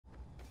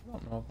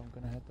don't know if I'm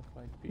gonna have to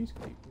fight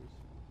peacekeepers.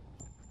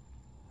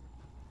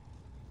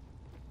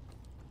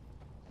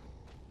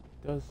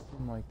 It does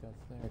seem like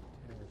that's their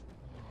territory.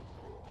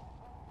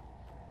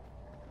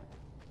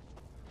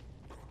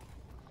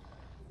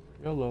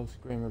 YOLO,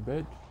 screamer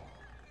bitch.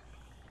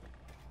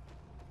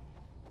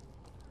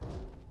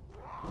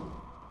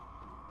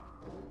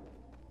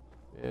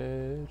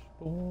 Bitch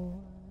boy.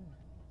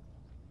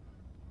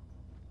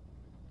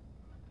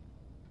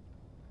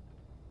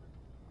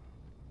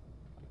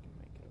 I can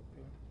make it up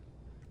here.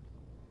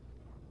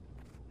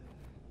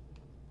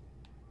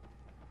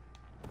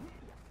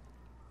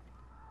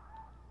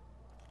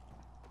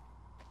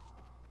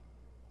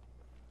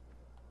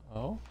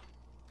 Oh?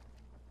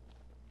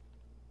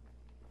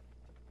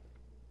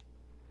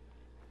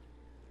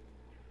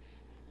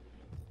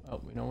 Oh,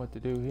 we know what to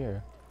do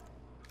here.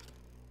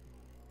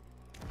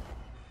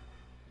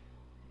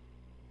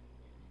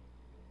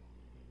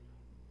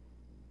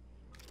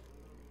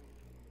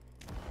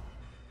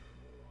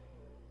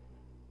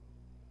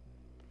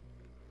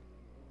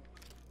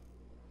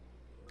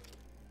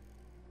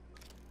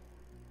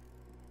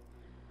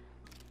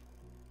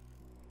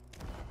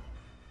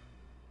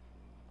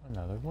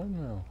 Another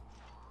windmill.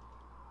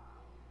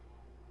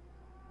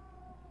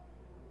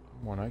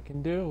 One I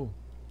can do.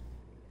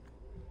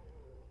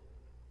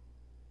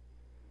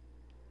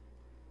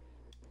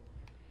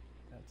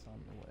 That's on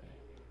the way.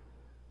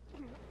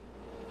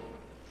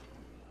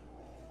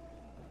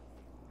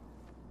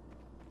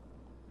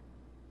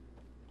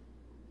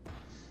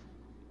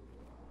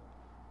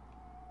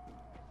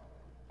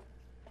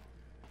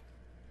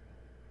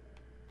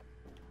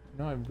 You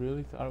know, I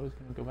really thought I was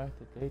going to go back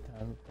to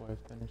daytime before I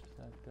finished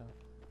that thing.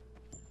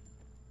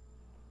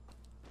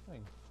 I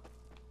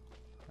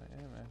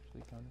am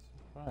actually kind of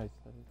surprised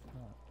that it's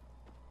not.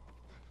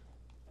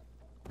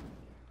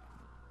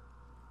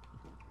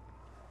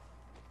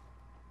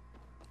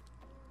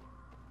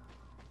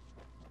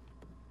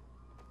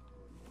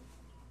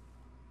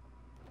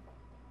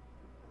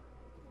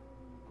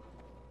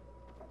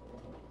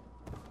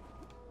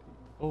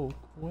 Oak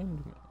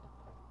windmill.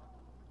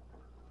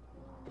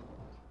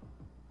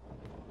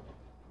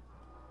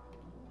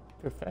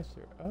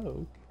 Professor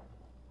Oak?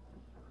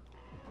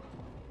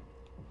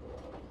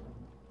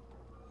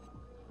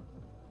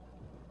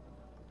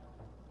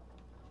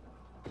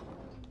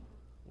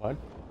 What?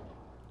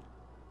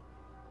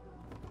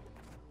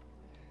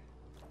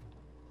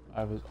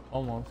 I was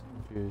almost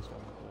confused. I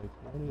was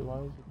like, why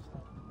is it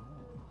stopping now?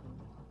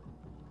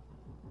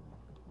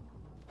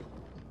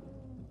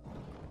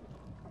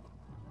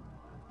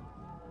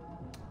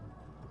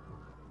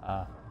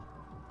 Ah.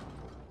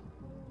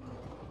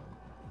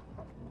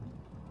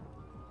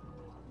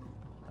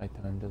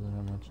 Nighttime doesn't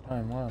have much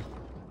time left.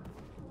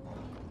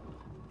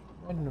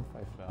 Imagine if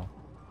I fell.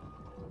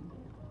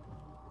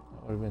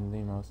 That would have been the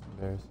most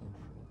embarrassing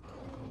shit.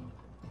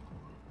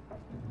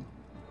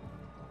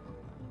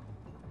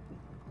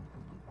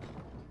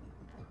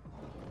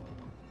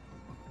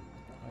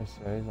 I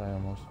say I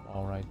almost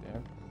fall right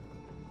there.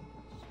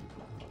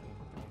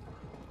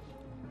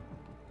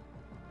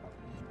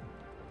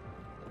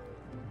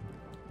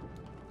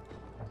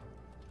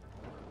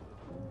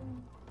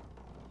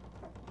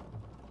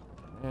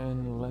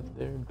 And let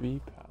there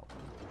be power.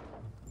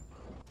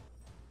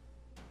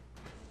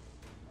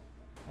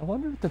 I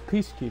wonder if the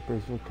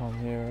peacekeepers will come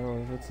here, or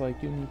if it's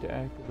like you need to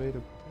activate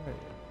a prayer.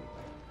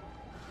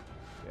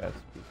 Yeah, it's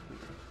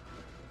peacekeepers.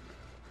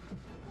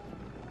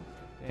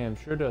 Damn,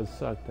 sure does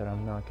suck that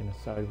I'm not gonna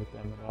side with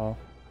them at all.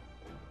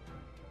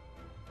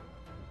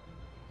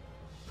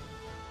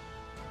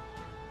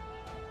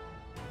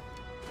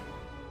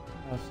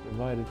 House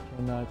divided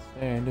cannot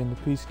stand, and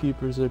the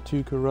peacekeepers are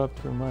too corrupt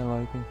for my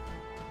liking.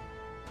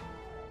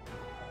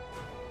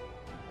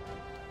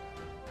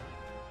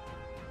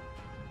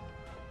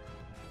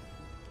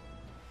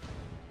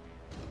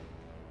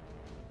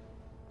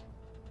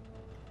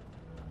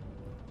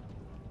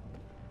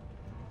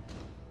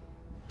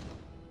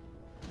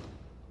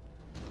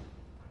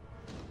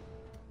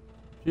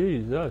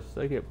 Jesus,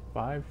 I get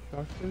 5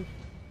 structures?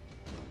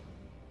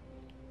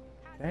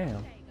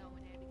 Damn.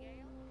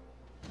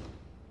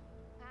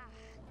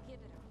 Give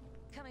it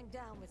up. Coming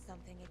down with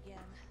something again.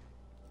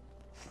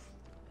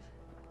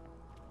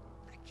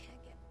 I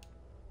can't get.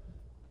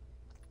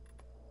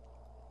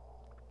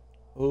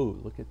 Oh,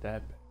 look at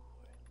that bad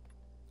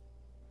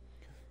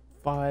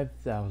boy.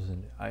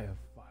 5,000. I have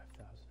 5,000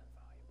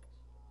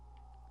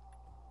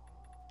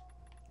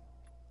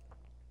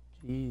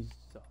 valuables. Jesus.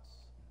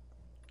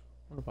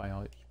 I want to buy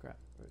all your scrap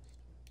first.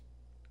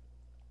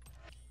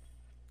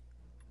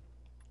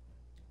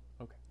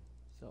 Okay,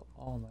 sell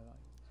all my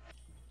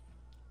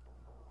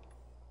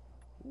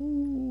valuables.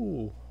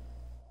 Ooh,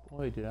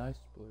 boy, did I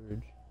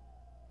splurge.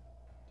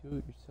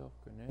 Do-it-yourself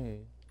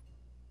grenade.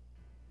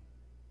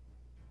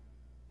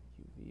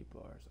 UV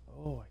bars.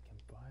 Oh, I can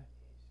buy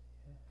these.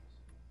 Yes.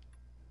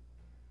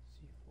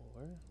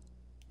 C4.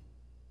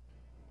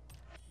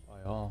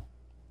 Buy all.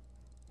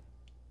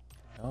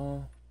 Buy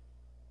all.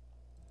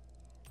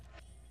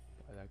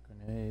 Buy that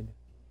grenade.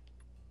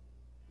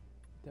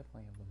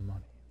 Definitely have the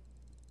money.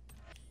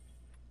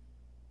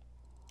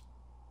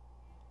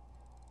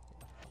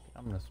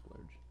 I'm gonna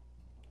splurge.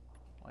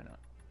 Why not?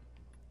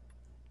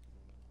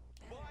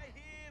 Buy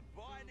here,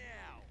 buy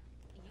now.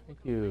 Thank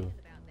you.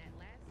 About that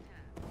last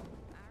time.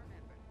 I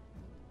remember.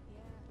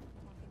 Yeah,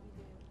 what can you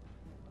do?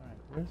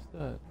 Alright, where's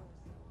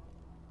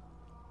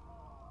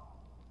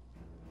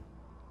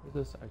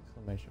this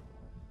exclamation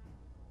point?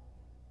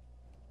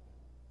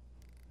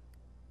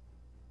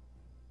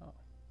 Oh.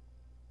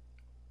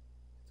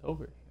 It's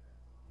over here.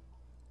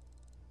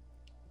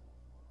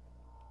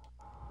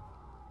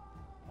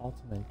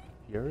 Ultimate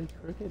Fury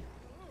Cricket?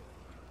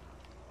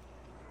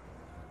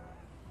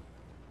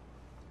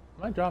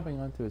 Am I dropping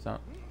onto his own?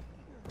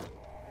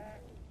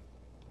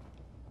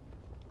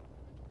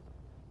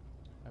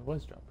 I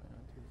was dropping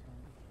onto his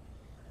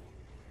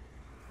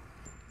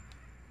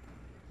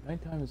own.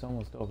 Nighttime is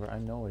almost over. I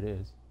know it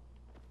is.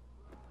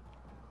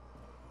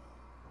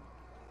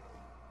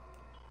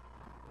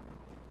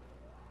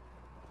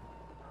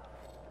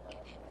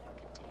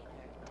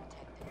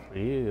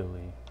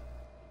 Really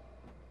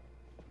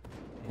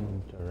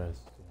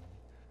interesting.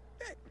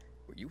 Hey,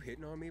 were you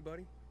hitting on me,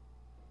 buddy?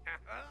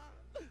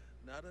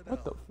 Not at What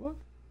all. the fuck?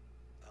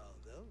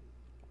 Although,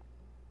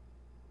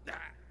 nah,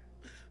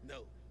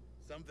 no,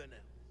 something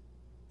else.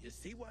 You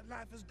see what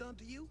life has done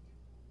to you?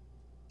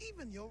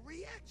 Even your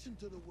reaction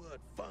to the word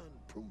fun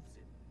proves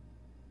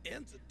it.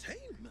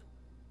 Entertainment?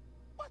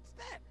 What's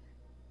that?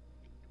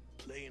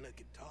 Playing a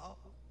guitar?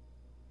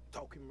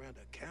 Talking around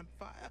a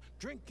campfire?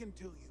 Drinking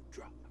till you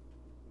drop?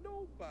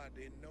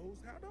 Nobody knows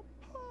how to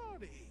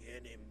party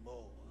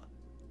anymore.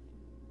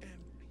 And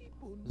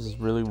people This is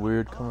need really to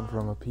weird coming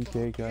from a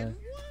PK guy.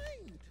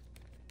 unwind.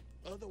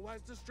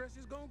 Otherwise, the stress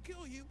is gonna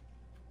kill you.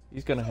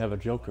 He's gonna have a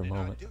Joker What did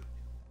moment. I do?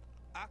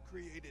 I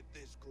created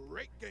this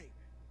great game.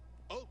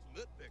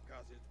 Ultimate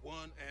because it's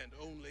one and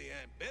only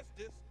and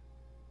bestest.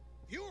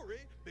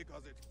 Fury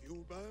because it's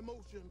fueled by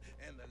emotion.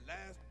 And the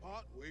last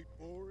part, wait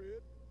for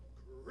it,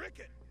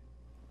 cricket.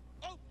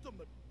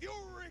 Ultimate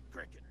Fury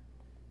Cricket.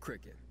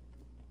 Cricket.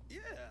 Yeah.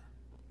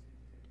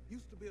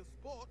 Used to be a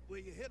sport where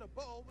you hit a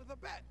ball with a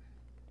bat.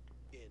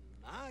 In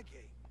my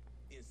game,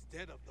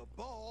 instead of the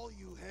ball,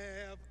 you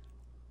have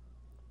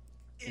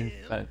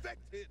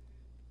infected.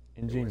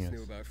 What's Ingenious.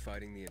 new about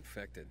fighting the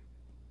infected?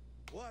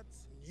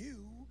 What's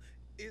new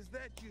is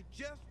that you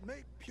just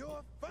make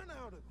pure fun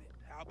out of it.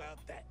 How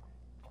about that?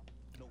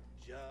 No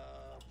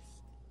jobs,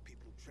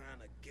 people trying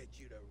to get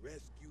you to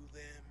rescue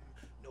them,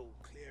 no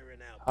clearing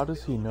out How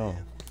does he know?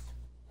 buildings.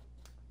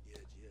 You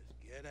just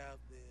get out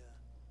there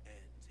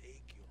and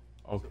take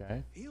your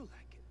Okay. feel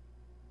like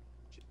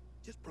it.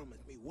 Just promise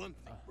me one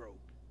thing, bro.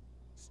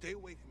 Stay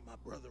away from my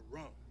brother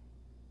Ron.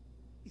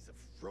 He's a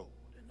fraud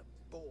and a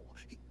bore.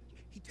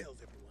 He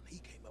tells everyone he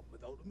came up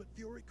with Ultimate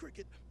Fury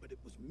Cricket, but it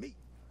was me.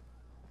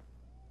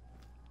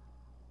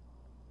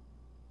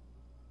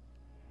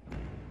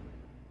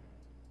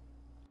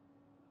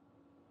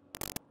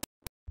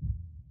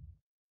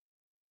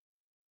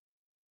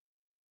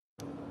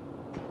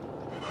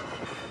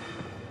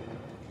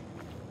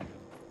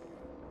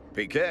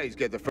 PKs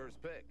get the first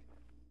pick.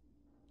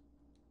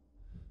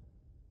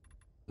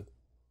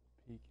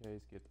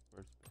 PKs get the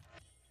first pick.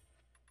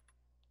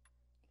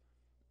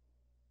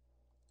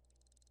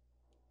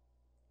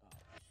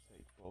 I'll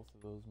take both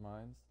of those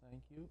mines,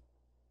 thank you.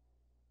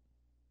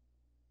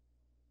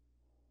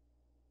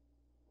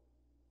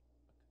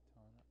 A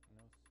katana,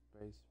 no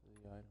space for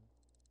the item.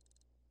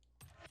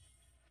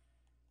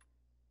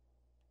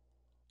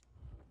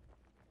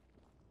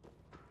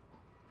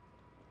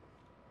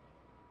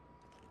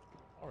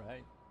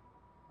 Alright,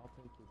 I'll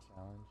take your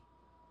challenge.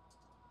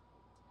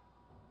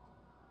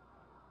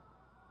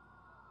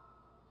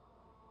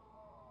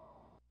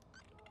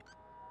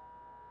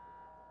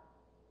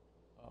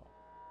 Oh.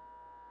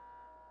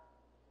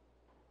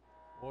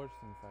 Force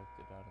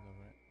infected out of the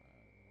ring.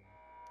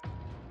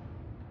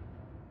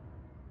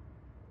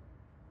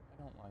 I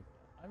don't like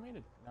that. I made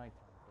it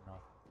nighttime for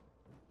nothing.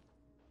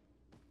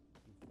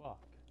 You fuck.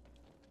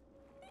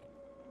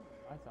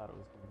 I thought it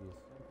was going to be a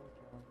simple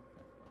killing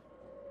thing.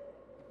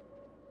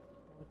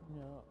 But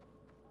no.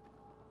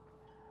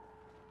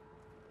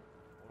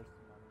 Force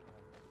them on the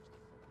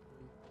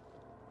specifically.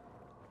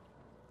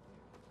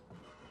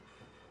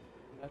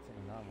 That's an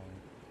anomaly.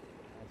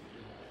 That's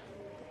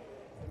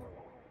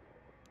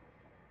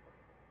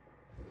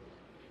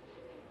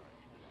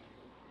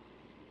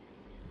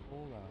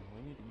Hold on,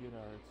 we need to get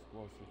our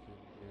explosive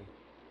in here.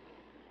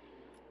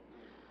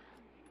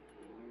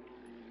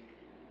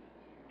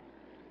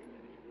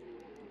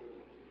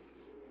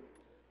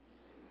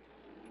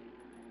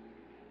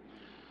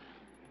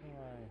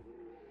 Why?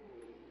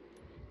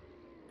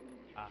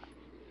 Ah.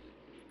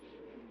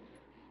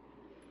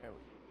 There we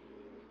go.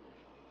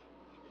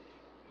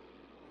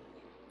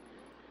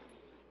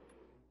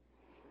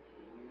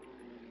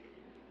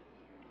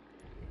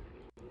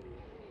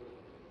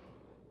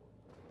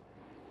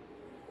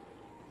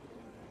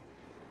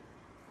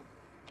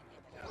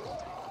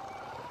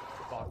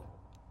 Fuck.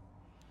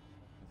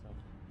 That's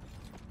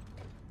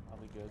okay.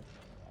 Probably good.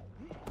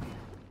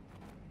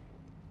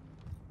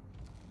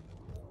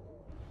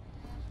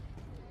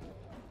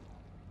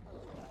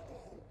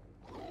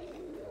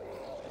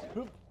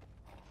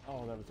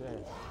 Oh, that was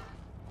it.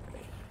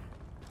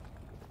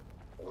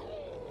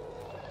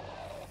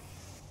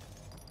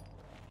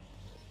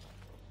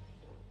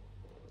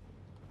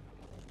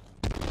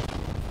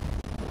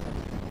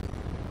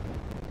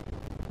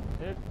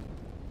 Hit.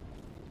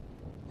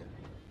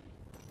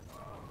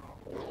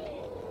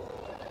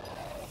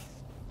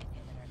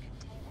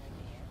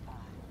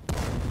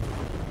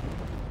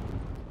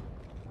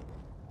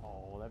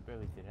 Oh, that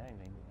barely did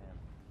anything to him.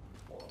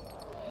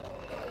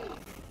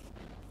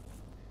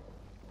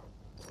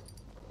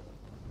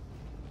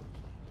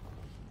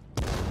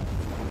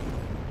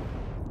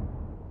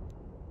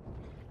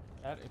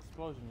 That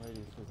explosion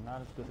radius was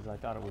not as good as I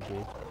thought it would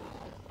be.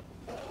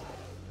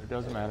 It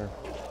doesn't matter.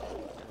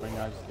 Ring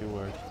knives do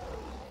work.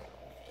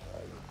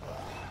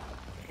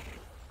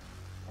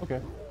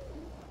 Okay.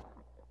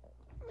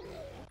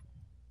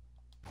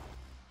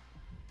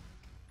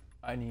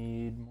 I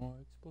need more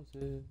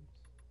explosives.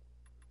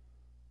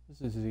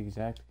 This is the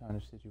exact kind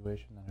of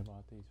situation that I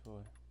bought these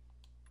for.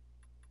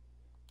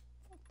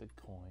 Fuck the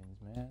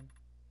coins, man.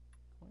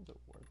 Coins are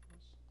worthless.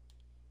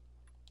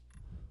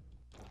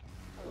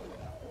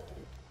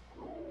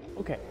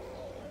 Okay.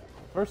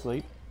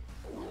 Firstly,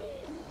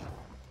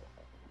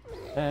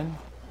 then,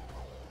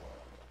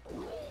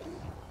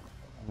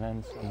 and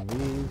then some of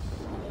these.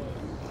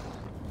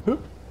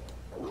 Hoop.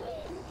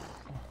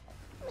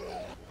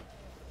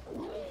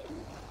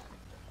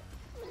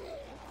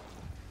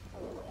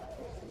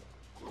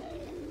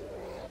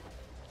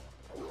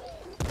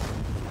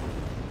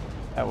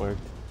 That worked.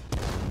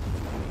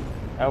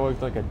 That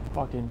worked like a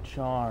fucking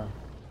charm.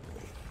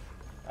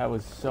 That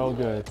was so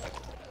good.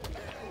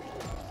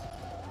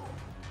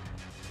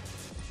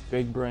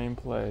 Big brain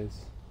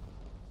plays.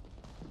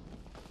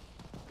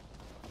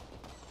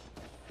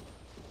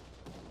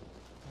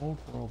 Over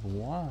of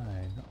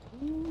wine.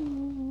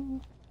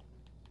 Ooh.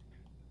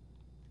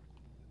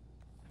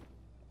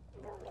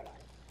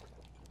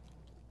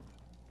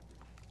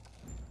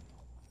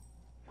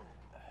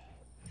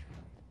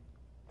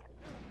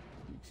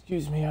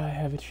 Excuse me, I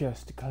have a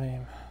chest to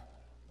claim.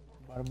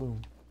 Bada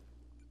boom.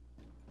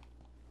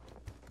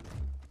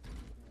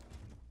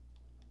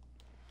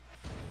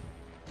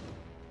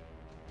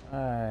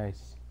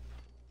 Nice.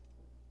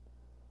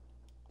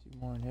 2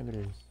 more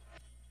inhibitors.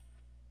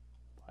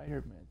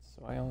 Fighter mitts,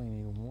 so I only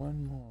need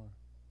one more.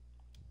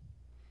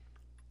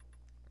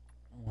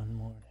 One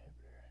more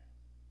inhibitor.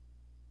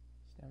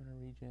 Stamina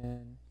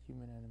regen,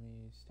 human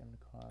enemies, stamina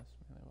cost,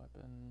 melee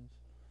weapons.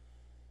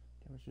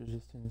 Damage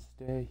resistance,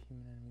 stay,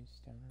 human enemies,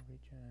 stamina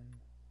regen.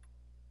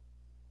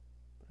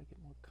 But I get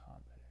more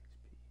combat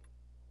XP.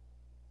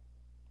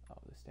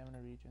 Oh, the stamina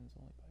regen's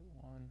only by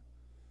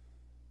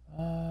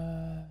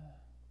 1.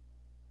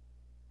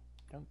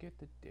 Don't get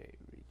the day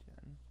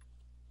regen.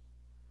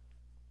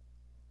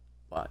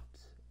 But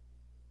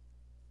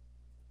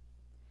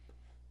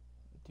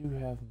I do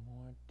have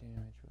more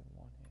damage with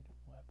one-handed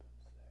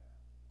weapons there.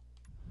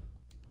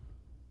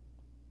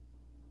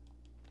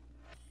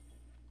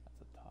 That's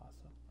a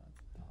toss-up.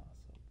 That's a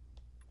toss-up.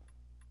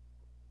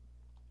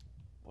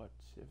 But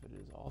if it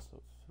is also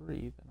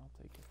 3, then I'll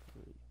take a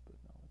 3. But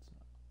no, it's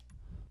not.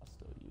 I'll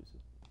still use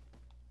it.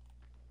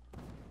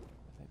 I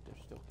think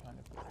they're still kind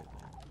of good.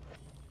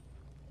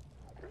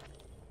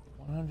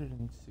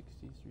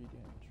 163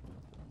 damage from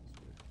the throwing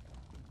spear.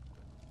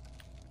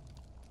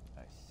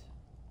 Nice.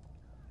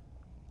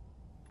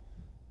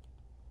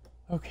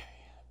 Okay,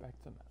 back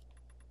to the map.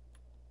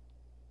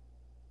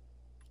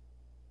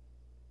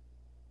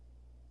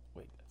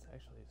 Wait, that's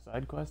actually a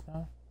side quest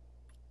now?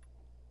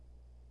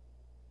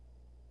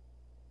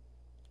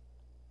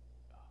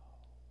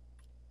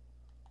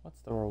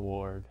 What's the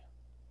reward?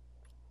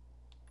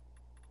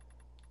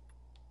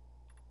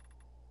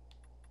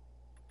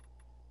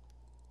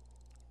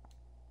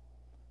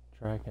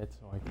 Track it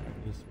so I can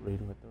at least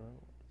read what the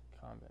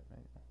combat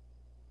manual.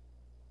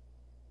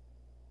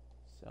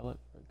 Sell it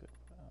for a good.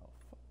 Oh,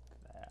 fuck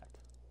that.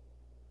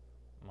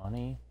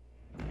 Money?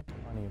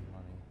 Plenty of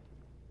money.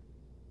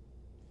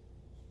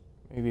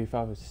 Maybe if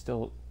I was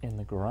still in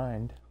the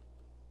grind,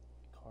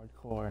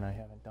 hardcore, and I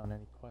haven't done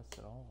any quests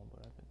at all,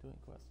 but I've been doing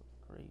quests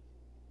like crazy.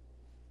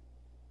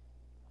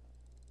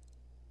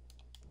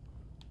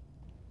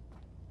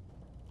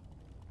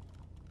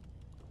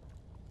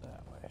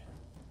 That way.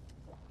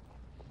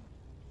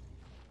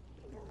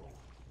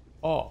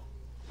 Oh.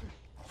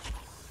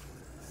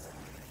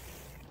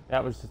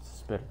 That was just a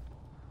spitter.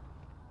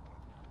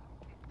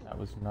 That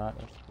was not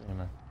a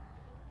screamer.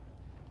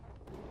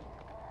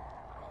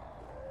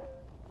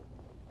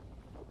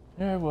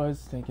 Here I was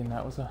thinking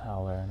that was a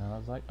howler, and I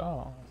was like,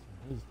 oh,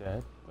 he's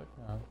dead, but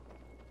no.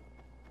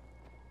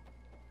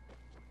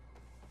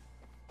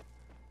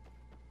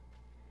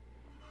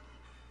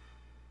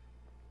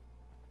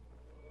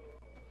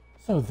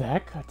 So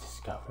that got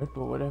discovered,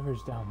 but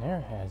whatever's down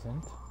there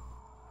hasn't.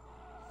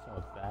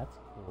 So that's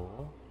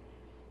cool.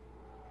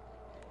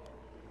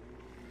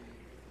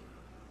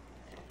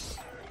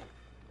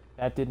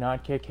 That did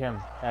not kick him.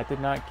 That did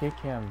not kick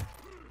him.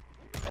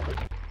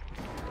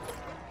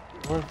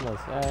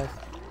 Worthless ass.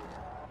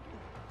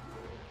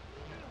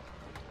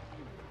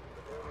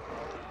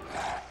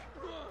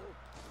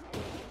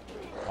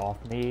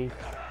 me.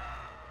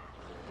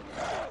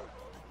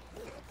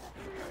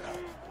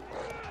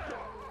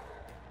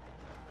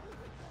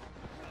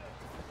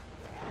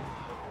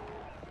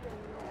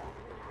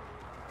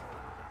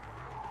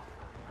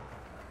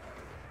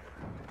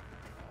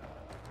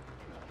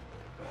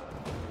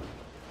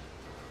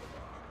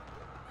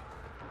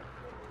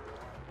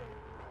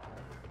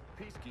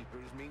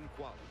 Peacekeepers mean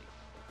quality.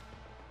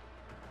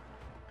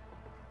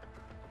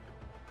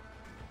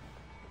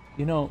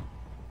 You know,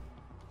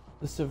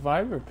 the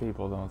Survivor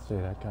people don't say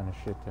that kind of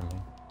shit to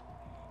me.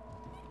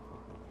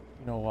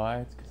 You know why?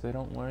 It's because they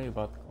don't worry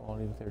about the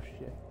quality of their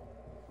shit.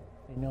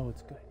 They know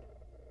it's good.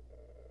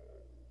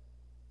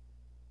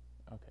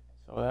 Okay,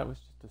 so that was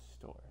just a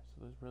store,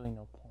 so there's really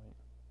no point.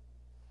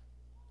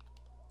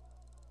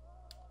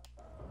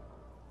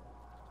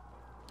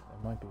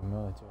 There might be a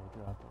military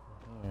drop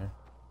over here.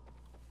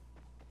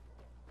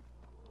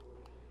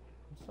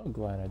 I'm so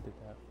glad I did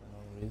that for no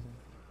reason.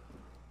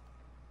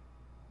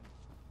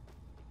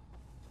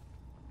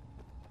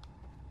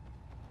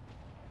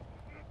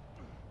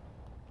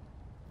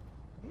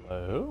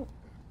 Hello?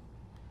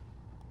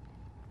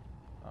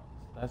 Oh,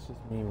 so that's just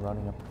me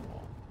running up the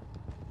wall.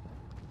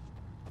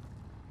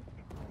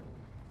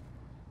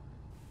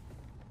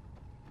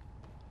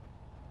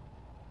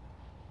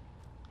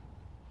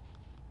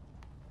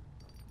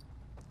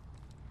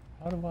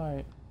 How do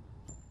I...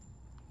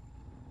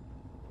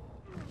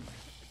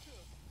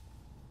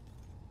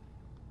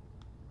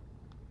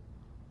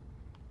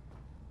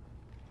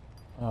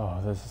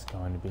 Oh, this is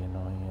going to be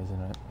annoying,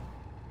 isn't it?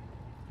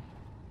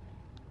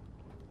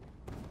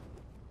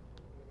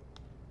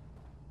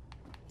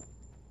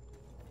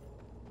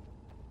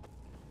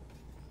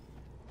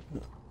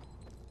 But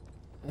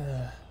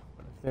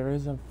if there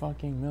is a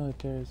fucking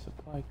military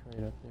supply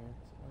crate up there,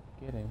 it's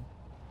worth getting.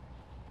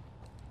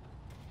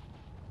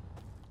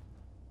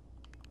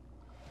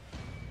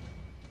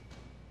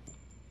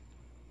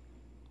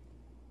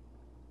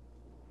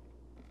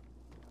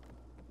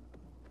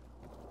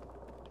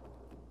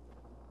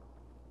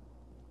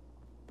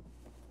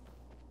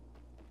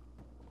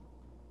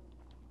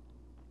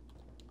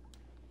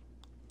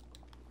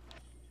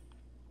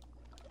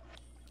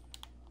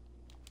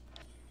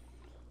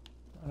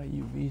 A lot of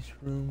UV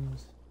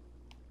shrooms.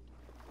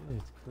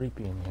 It's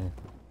creepy in here.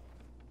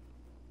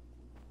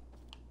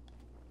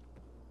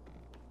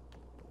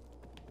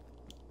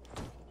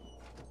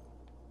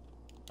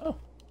 Oh,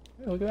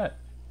 hey, look at that.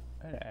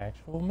 An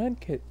actual med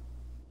kit.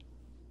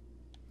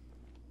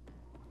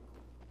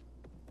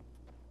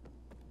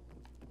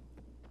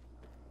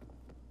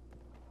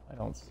 I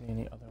don't see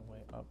any other way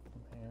up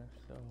from here,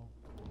 so...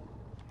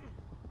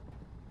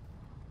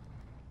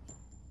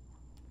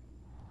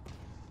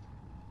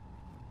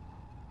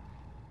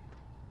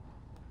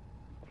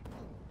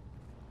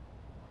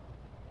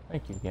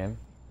 Thank you, game.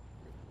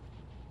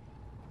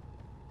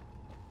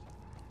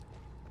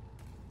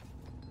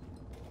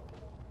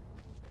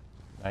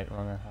 Night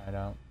Runner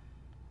hideout.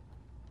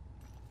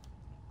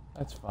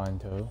 That's fine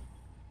too.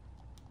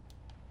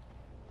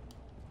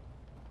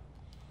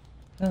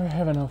 Never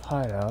have enough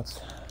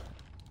hideouts.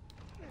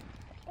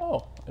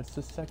 Oh, it's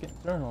the second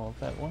journal of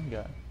that one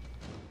guy.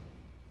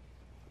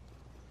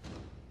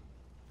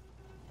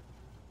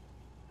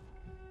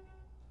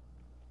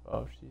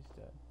 Oh, she's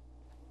dead.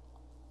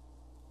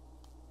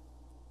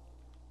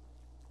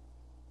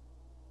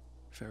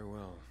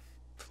 Farewell,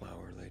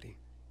 flower lady.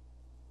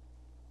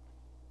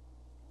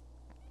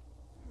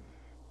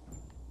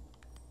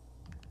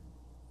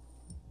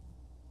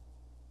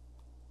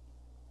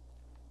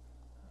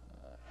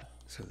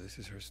 So this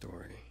is her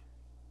story.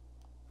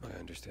 I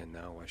understand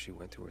now why she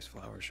went to his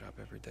flower shop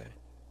every day.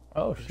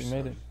 Oh, Her she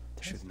made it.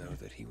 son should know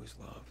that he was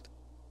loved.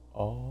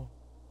 Oh.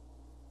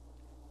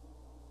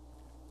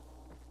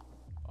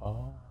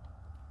 Oh.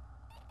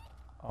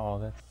 Oh,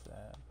 that's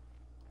sad.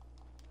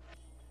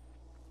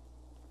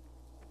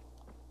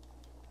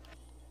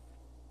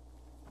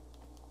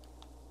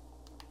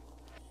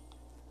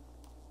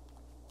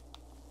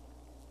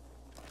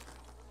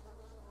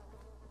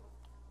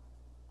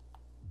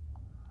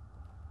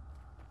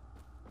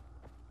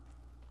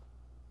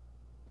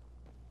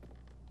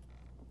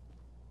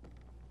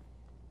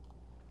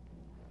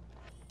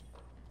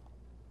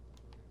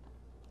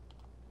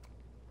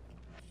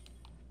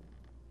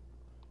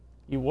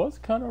 He was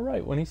kind of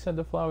right when he said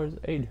the flowers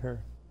ate her.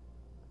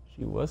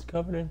 She was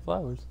covered in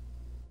flowers.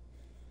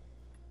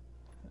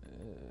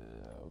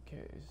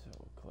 Okay,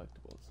 so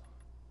collectibles.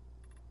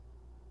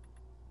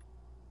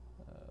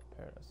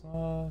 Paradise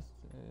Lost.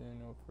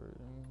 No further.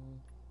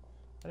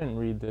 I didn't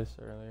read this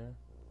earlier.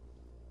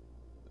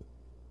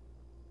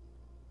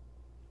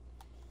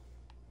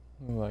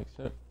 Who likes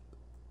it?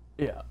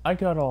 Yeah, I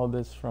got all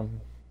this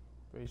from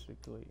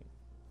basically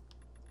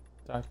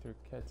Dr.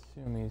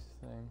 Katsumi's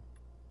thing.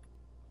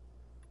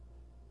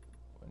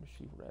 When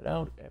she read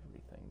out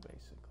everything,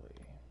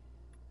 basically.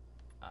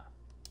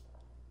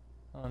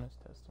 Honest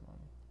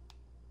testimony.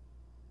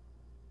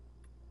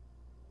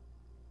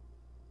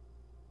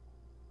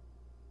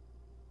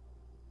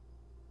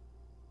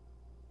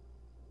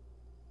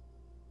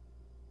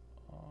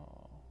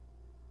 Oh.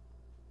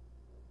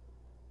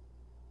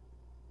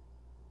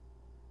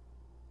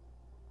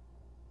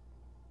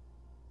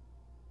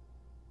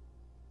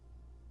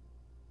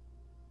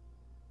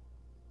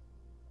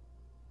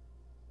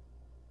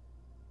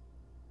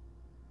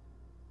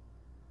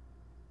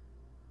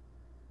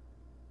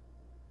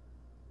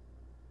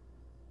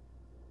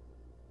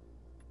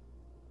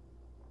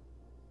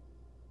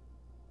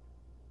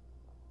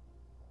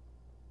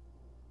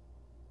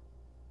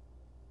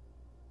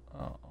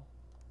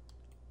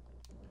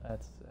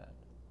 That's sad.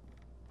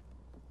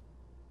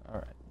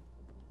 Alright.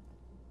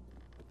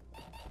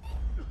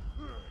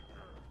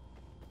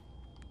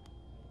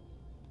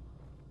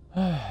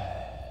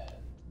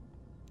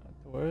 Not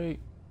to worry.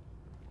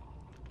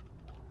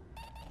 I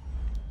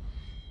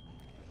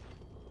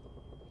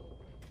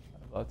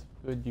have lots of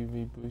good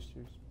UV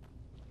boosters.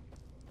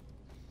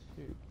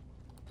 Dude.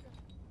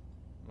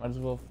 Might as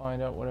well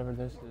find out whatever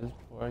this is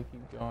before I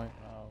keep going.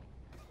 Oh.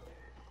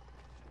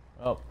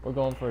 Well, we're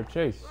going for a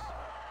chase.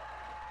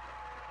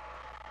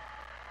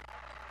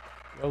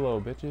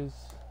 YOLO, bitches.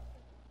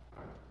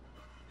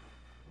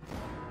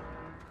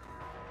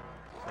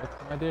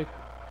 Suck my dick.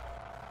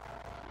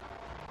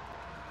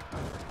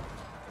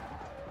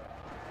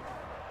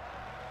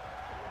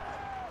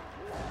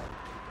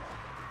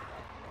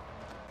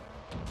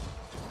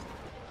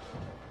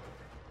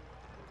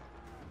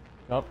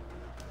 Yup.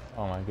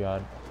 Oh my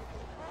god.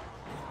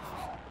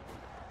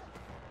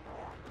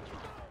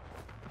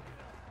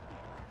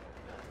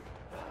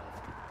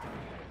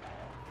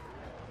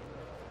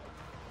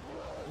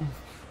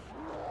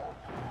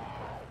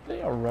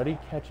 They already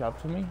catch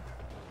up to me?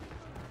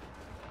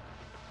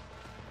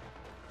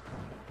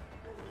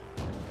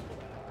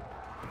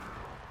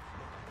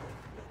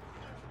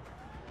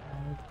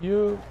 Thank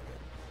you.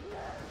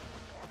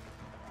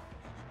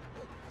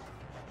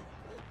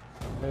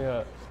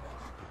 Hey,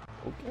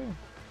 okay.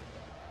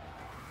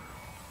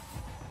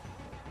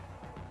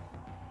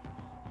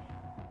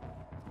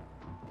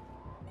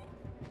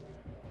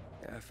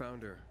 Yeah, I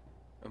found her.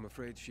 I'm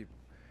afraid she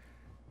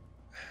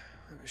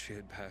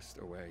had passed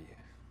away.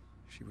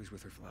 She was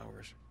with her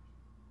flowers.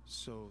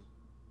 So,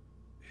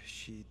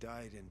 she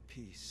died in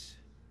peace.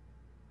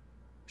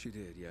 She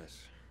did, yes.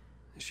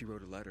 She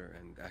wrote a letter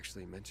and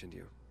actually mentioned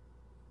you.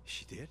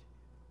 She did?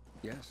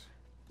 Yes.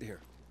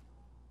 Here.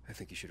 I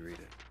think you should read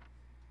it.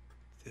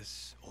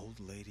 This old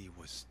lady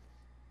was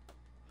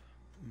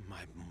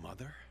my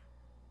mother?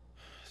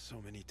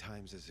 So many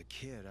times as a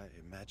kid, I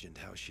imagined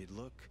how she'd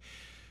look.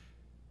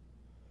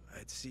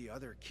 I'd see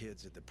other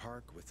kids at the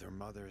park with their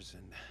mothers,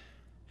 and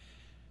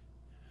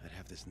I'd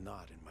have this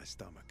knot in my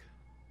stomach,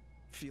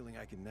 feeling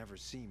I could never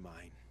see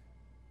mine,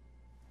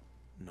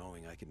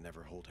 knowing I could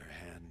never hold her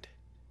hand,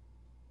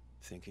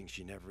 thinking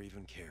she never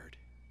even cared,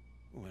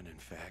 when in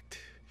fact,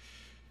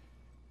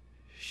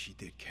 she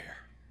did care.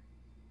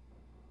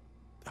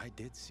 I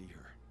did see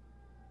her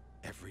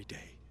every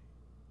day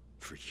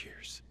for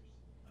years.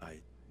 I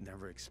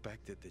never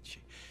expected that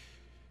she...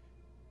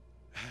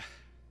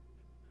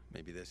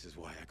 Maybe this is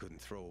why I couldn't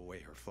throw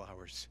away her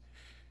flowers.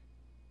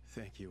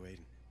 Thank you,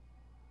 Aiden.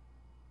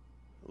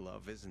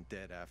 Love isn't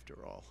dead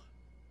after all.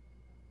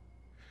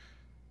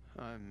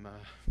 I'm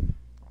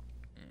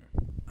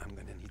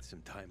gonna need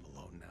some time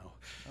alone now.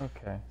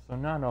 Okay, so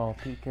not all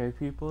PK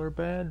people are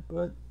bad,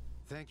 but...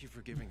 Thank you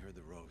for giving her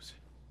the rose.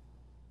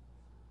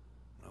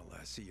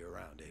 I'll see you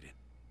around, Aiden.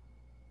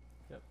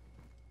 Yep.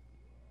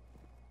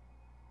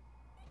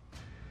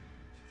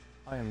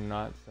 I am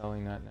not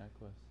selling that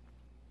necklace.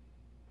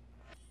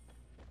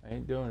 I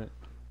ain't doing it.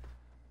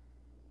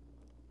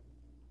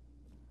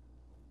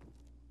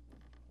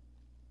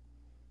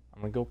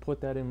 I'm gonna go put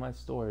that in my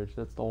storage.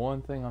 That's the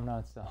one thing I'm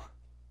not selling.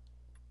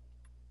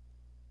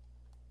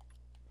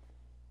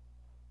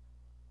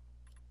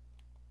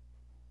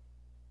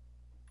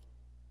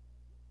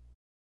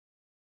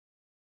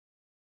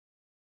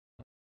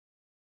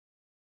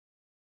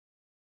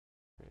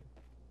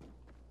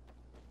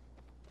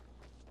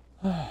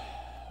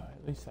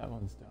 At least that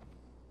one's done.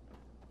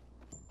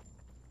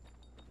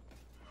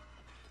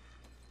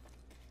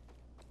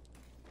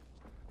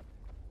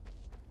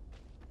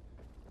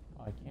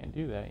 Oh, I can't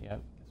do that yet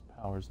because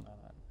power's not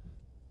on.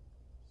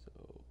 So,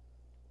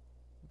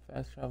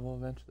 fast travel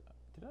eventually.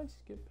 Did I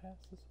skip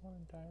past this one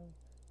entirely?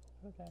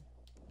 How did I?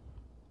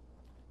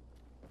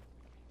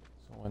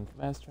 So when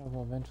fast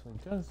travel eventually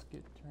does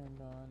get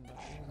turned on, that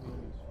will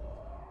be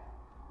useful.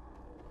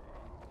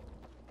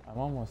 I'm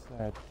almost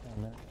there at the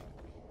 10-minute mark.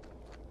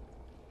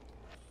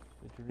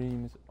 The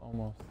dream is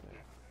almost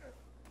there.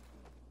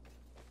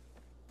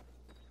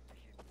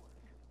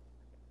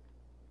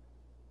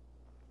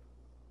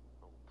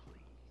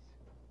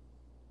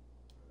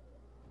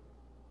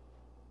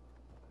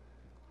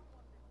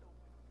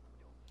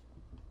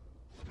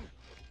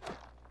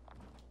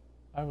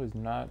 I was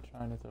not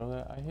trying to throw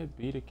that. I hit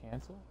B to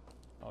cancel?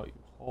 Oh, you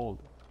hold.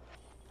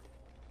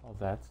 Oh,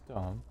 that's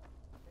dumb.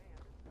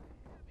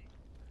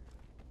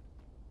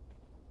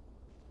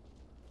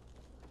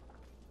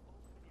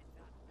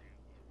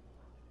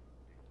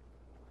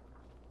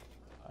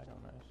 I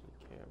don't actually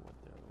care what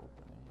they're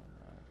opening or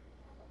not.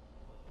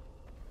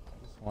 I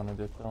just wanted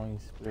to throwing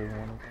spear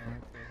one of them.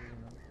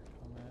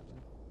 Come at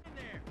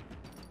me.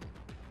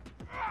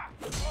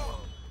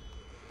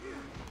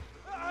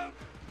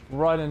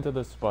 Right into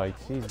the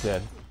spikes. He's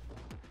dead.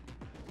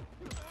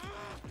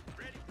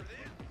 Ready for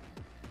this?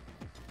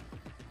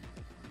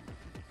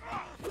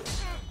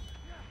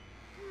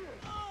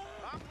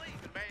 I'm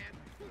leaving, man.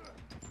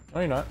 No,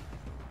 you're not.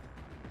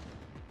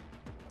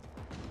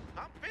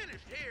 I'm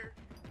finished here.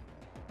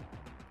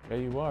 Yeah,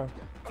 you are.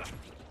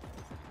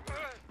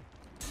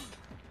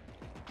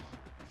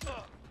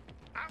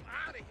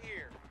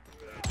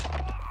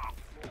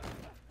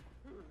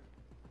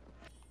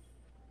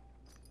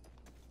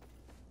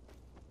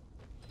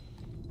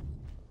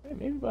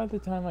 Maybe by the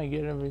time I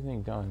get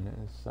everything done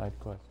in this side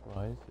quest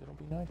wise, it'll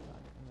be nighttime,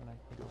 and then I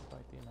can go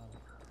fight the another.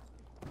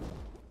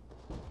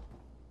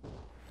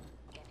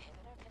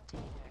 Inhibitor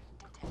container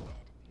detected.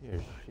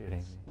 You're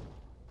shitting me.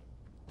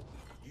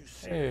 You Hey,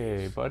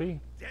 serious? buddy.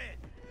 Dead.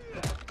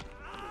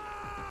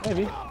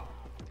 Maybe. How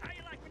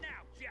you like me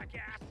now,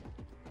 jackass?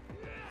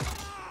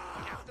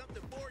 I got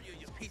something for you,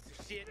 you piece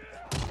of shit.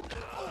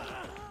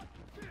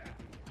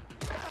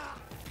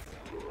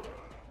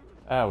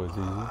 That was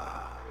easy.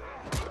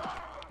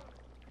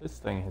 This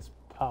thing is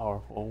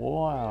powerful.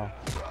 Wow.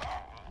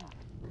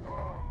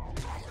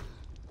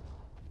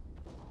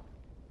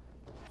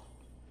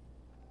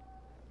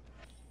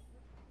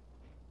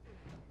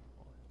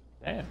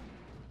 Damn.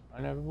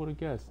 I never would have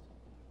guessed.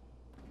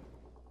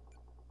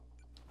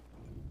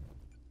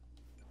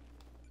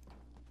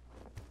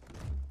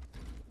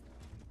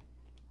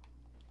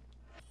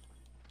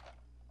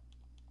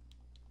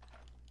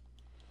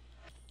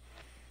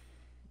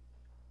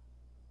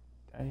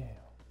 Damn.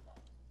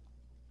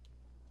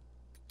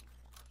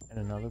 And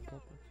another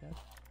purple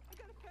chest.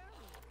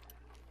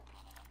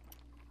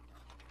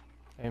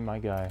 Hey, my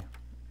guy.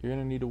 You're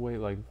gonna need to wait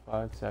like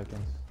 5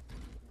 seconds.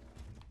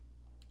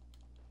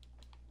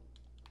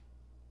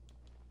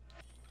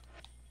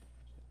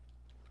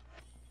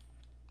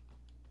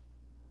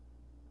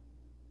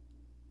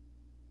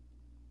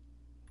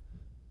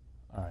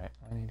 Alright,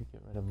 I need to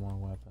get rid of more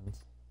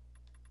weapons.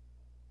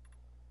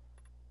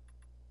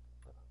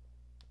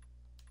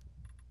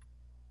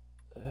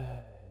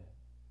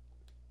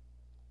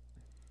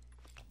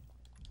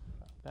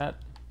 That.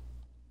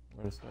 I'm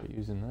gonna start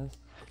using this.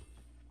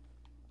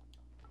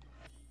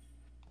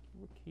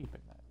 We're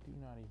keeping that. Do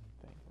not even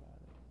think about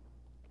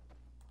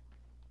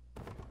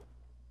it.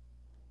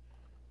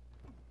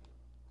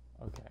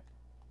 Okay.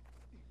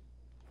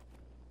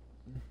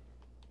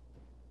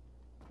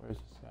 Where's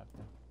this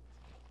captain?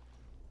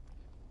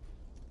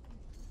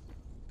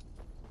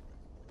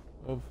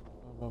 Move.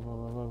 Move, move,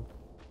 move, move.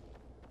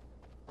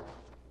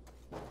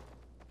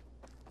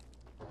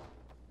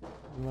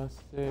 We must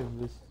save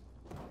this,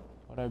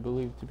 what I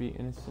believe to be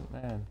innocent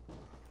man.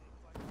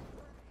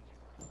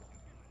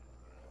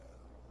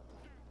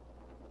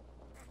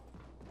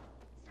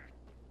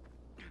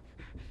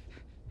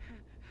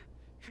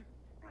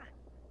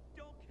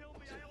 Don't kill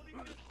me, I only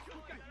need to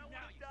shoot you. I don't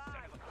want to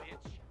die.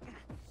 Bitch.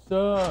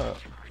 Sup?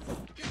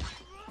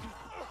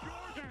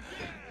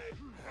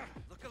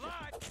 Look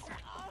alive.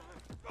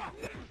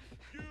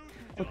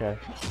 Okay.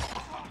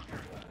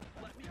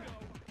 Let me go,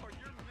 or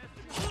you're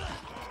missing.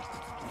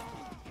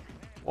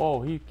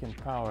 Whoa, he can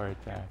power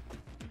attack.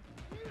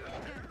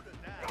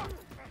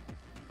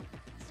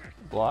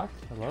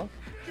 Blocked? Hello?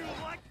 You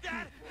like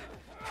that?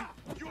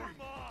 You're mine.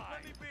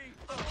 Let me be.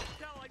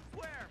 Tell, I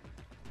swear.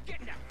 Get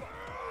that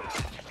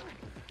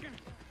fucker.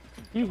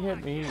 He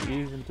hit me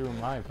even through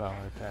my power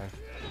attack.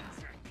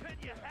 Can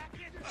you hack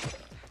it?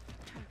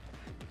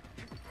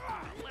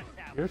 Let's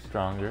have You're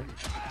stronger.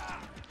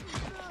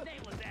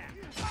 Nail his ass.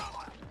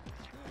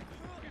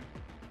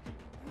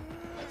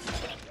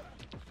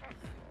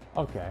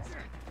 Okay.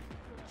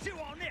 Chew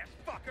on this,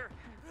 fucker.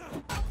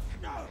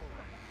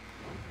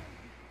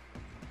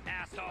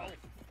 Asshole.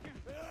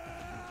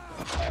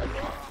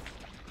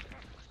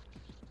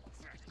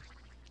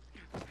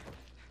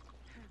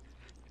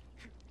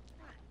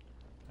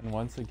 And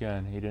once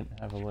again, he didn't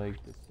have a leg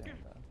to stand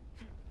on.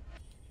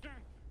 Let's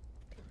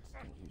go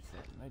use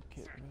that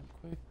medkit real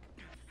quick.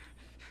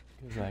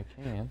 Because I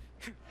can.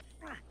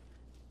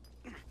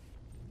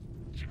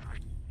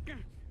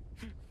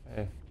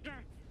 Hey.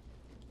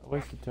 I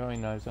wasted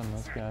throwing knives on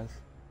those guys.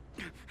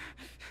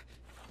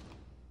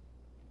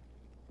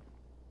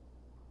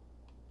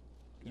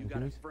 You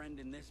got a friend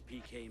in this,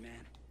 PK,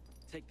 man.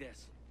 Take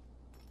this.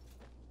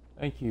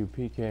 Thank you,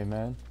 PK,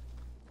 man.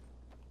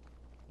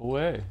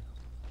 Away.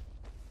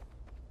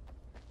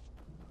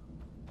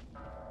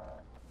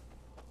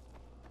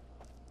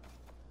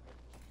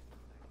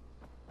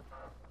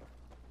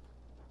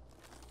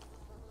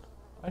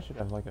 I should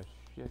have like a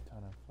shit ton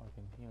of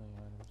fucking healing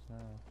items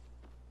now.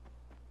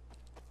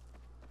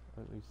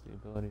 Or at least the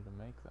ability to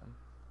make them.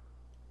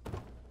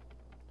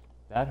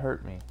 That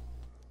hurt me.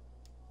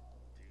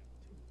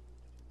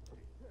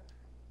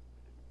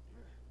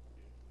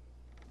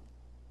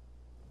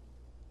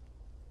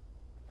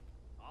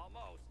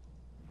 Almost.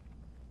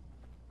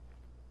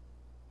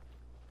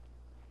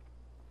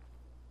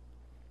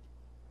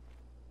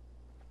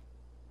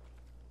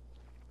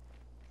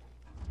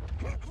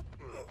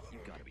 You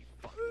gotta be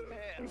fucking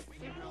mad. We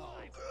need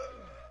alive.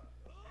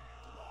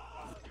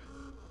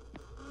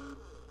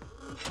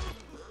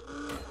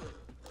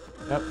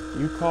 Yep,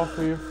 you call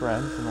for your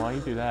friends, and while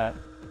you do that,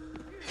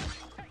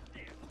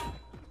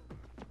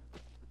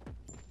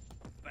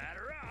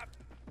 Batter up.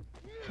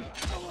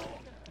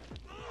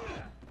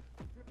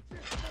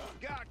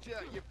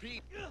 Gotcha, you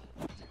peep.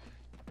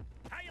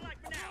 How you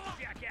like me now,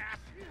 jackass?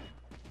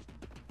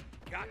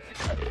 Gotcha.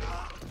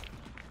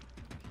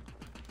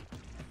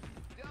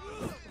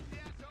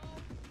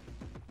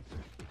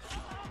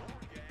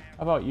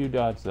 how about you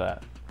dodge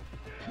that?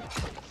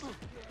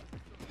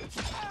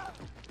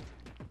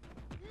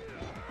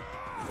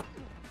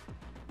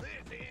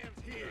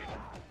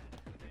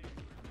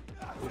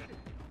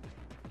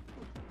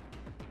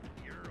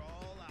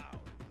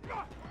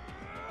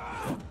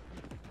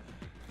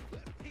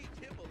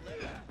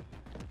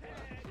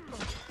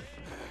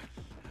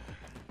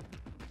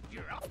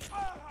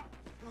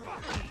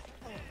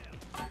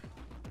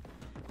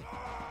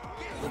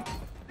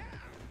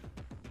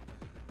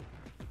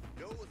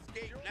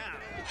 escape now.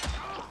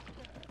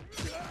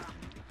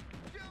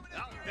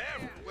 Out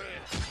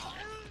everywhere.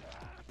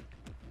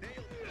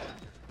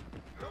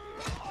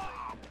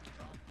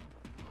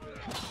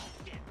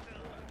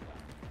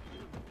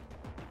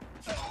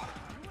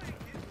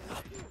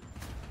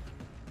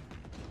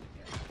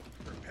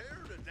 Prepare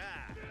to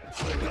die.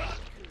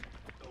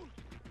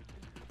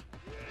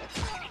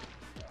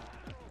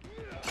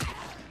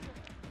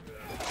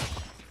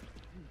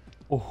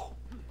 Oh.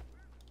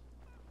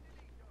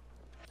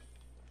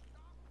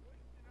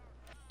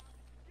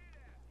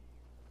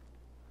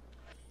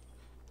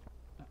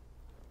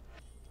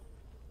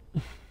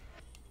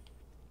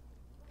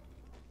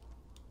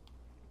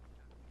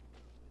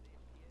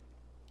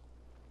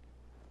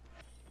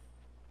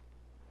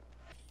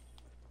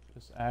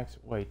 This axe.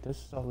 Wait, this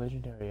is a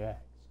legendary axe.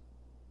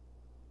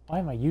 Why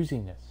am I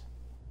using this?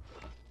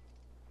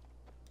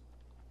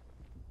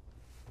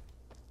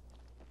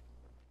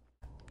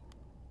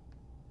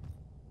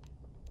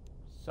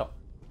 So.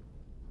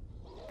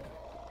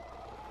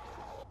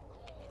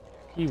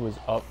 He was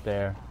up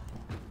there.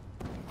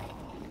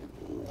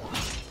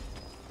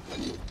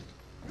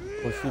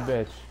 Pussy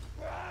bitch.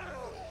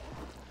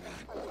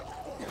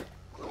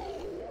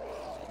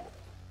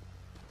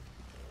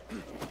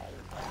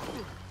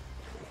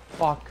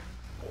 Fuck.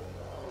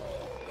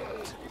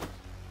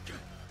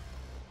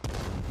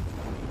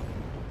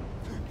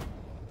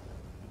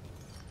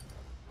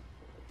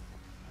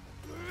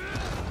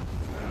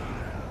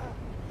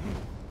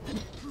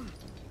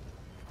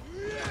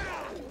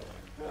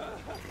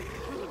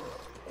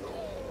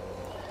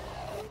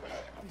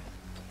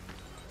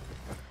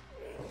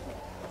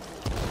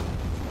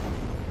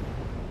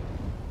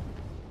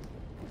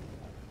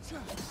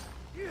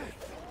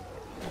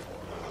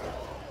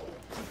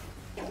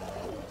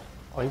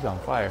 Oh, he's on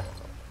fire.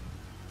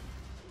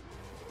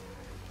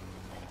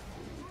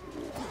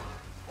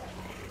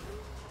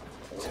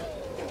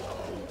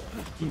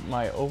 Eat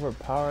my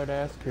overpowered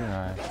ass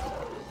kunai.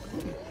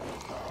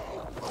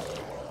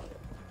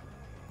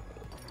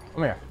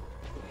 Come here.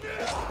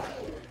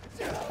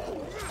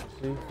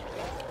 See?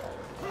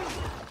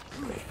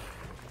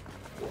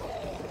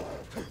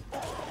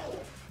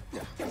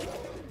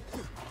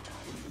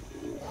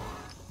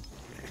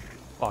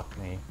 Fuck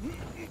me.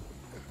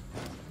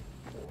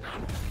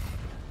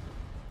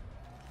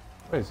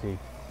 Where is he?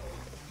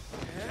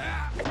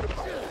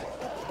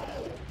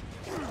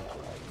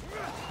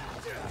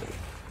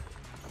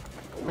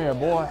 Come here,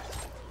 boy.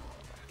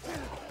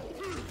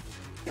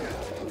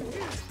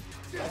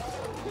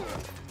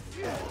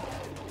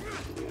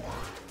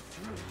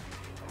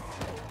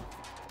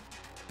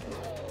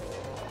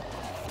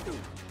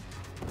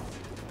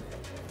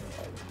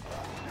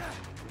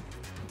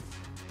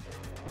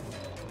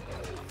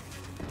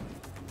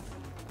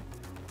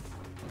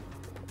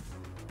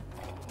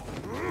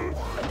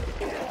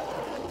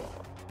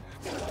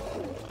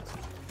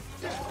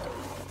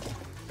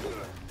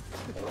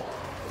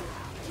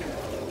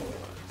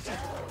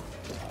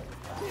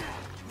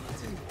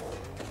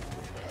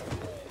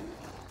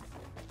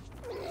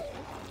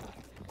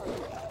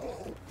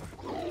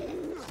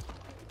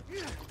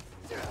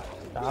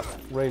 Stop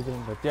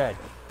raising the dead.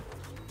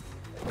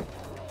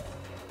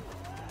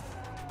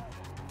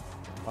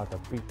 About to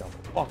beat the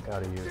fuck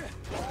out of you.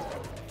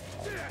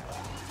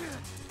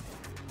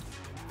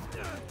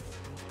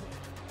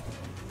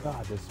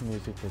 God, this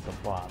music is a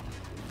bop.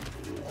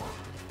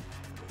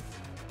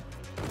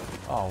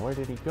 Oh, where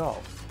did he go?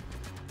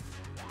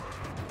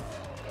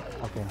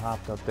 Fucking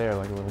hopped up there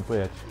like a little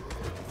bitch.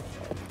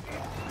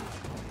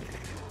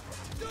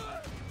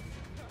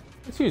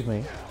 Excuse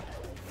me.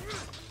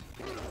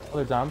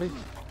 Other zombies?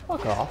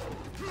 Fuck off.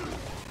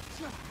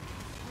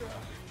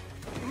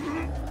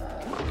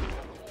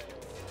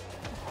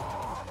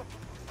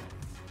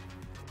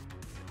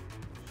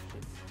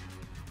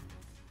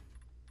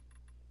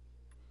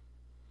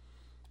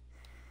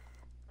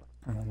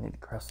 And I need to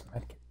cross the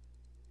medkit.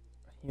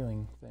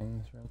 Healing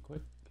things real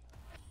quick.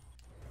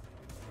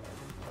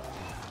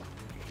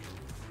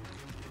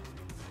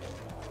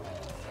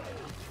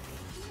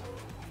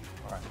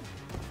 Alright.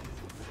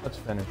 Let's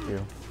finish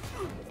you.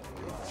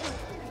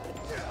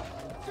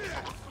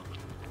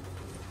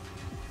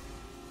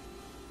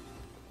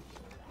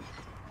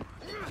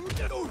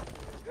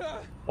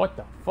 What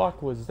the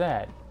fuck was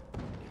that?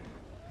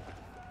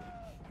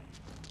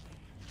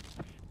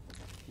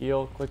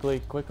 Heal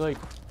quickly, quickly.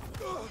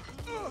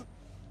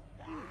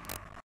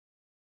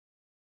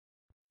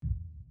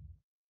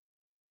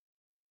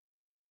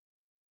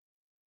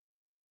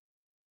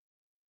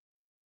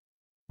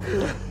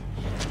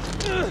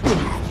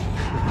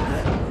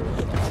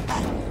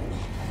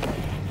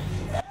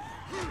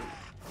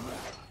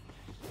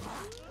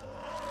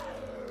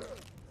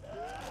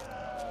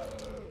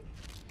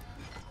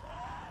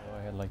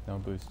 Like no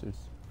boosters.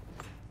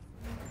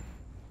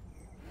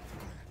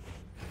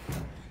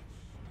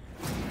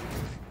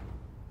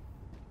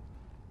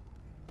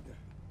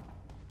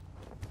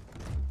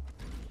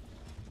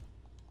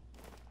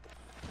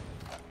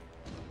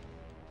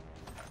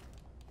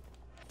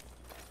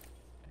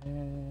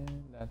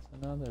 And That's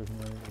another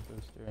melee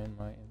booster in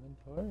my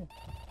inventory.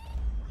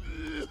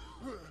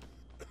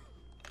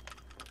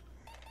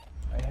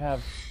 I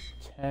have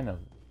 10 of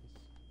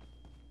these.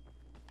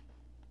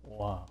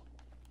 Wow.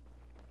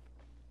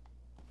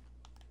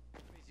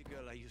 Crazy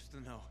girl I used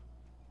to know.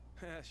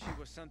 She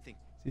was something.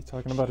 Is he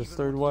talking about his She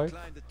third even wife?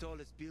 climbed the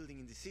tallest building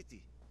in the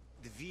city,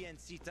 the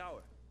VNC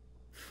Tower.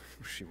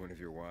 Was she one of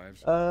your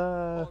wives?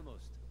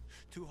 Almost.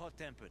 Too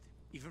hot-tempered,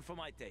 even for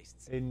my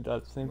tastes. Aiden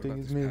does the same What thing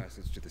about as this me.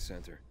 passage to the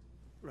center?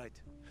 Right.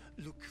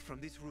 Look, from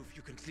this roof,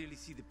 you can clearly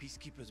see the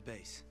Peacekeeper's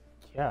base.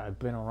 Yeah, I've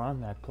been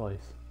around that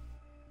place.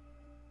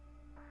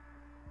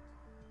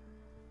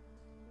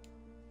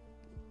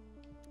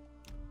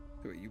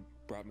 Wait, you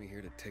brought me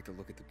here to take a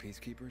look at the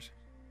Peacekeepers?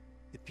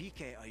 The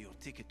PK are your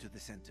ticket to the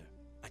center.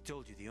 I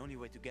told you the only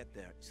way to get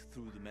there is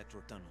through the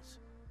metro tunnels.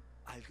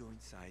 I'll go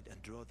inside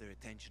and draw their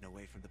attention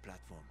away from the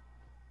platform.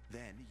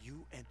 Then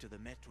you enter the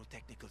metro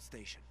technical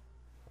station.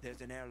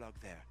 There's an airlock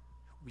there.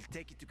 We'll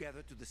take it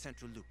together to the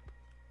central loop.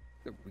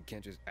 We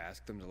can't just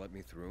ask them to let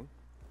me through?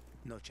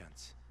 No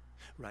chance.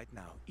 Right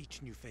now,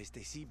 each new face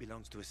they see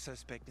belongs to a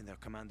suspect in their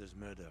commander's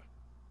murder.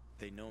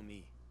 They know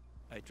me.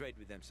 I trade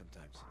with them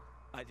sometimes.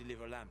 I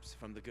deliver lamps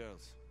from the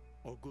girls,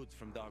 or goods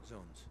from dark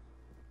zones.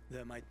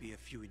 There might be a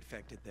few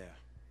infected there.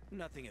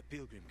 Nothing a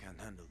pilgrim can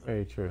handle though.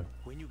 Very true.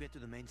 When you get to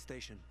the main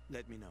station,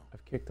 let me know.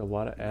 I've kicked a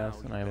lot of ass Now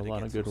and you I have a better lot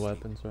get of good some sleep.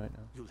 weapons right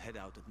now. You'll head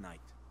out at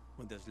night,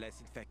 when there's less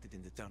infected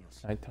in the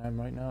tunnels. Nighttime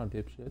right now,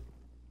 dipshit.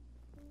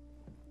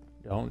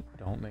 Don't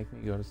make me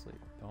go to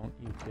sleep. Don't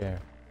you dare.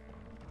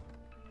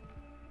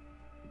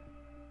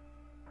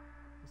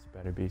 This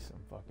better be some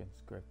fucking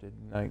scripted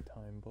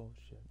nighttime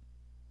bullshit.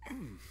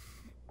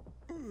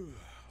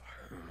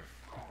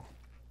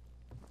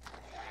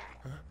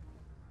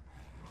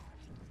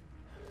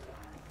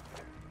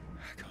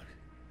 Hakon,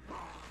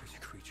 there's a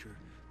creature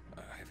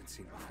I haven't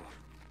seen before.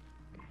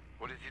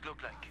 What does it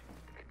look like?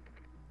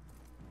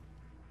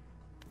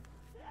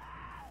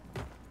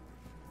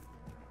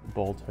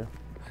 Bolter.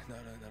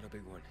 Not a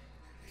big one.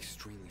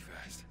 Extremely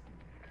fast.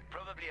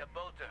 Probably a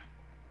bolter.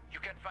 You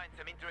can find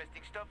some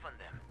interesting stuff on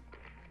them.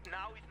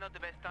 Now is not the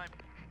best time.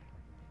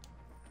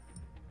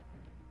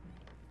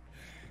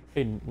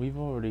 Aiden, we've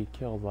already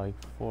killed like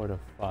 4 to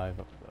 5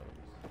 of those.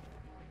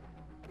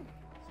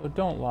 So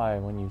don't lie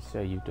when you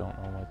say you don't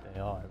know what they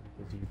are,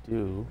 because you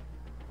do,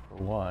 for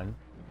one.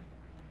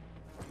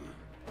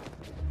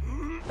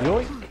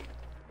 Yoink!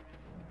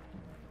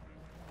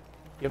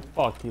 Get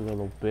fucked, you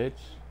little bitch.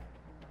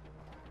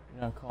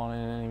 You're not calling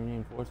in any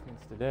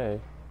reinforcements today.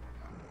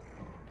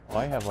 Oh,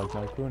 I have like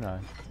no kunai.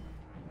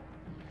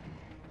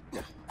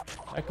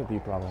 That could be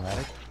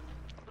problematic.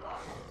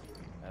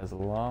 As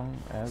long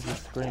as the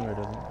screamer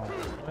doesn't come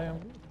this way, I'm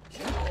good.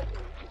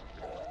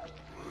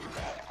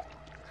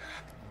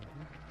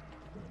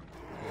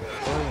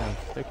 I'm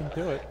sticking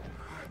to it.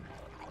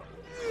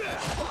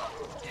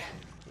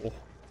 Oh.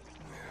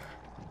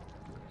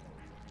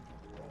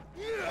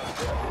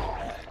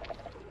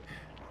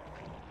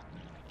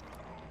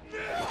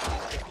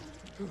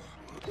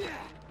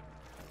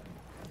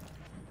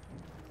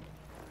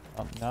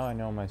 Now I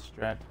know my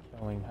strat to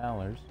killing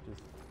howlers.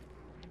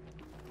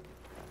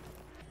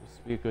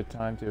 Just be a good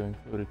time to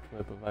include a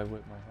clip of I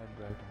whip my head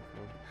back and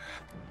forth.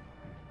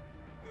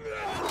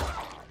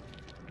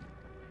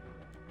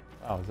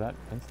 Wow, is that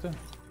instant?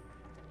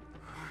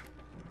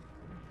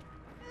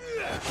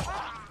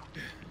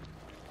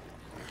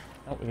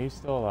 Oh, he's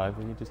still alive,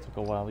 but he just took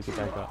a while to get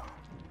back up.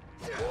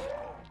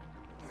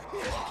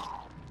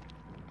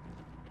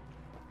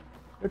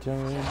 Your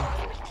turn.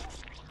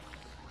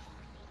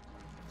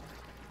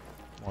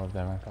 More of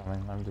them are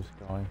coming, I'm just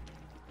going.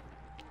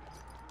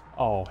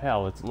 Oh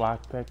hell, it's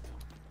lockpicked.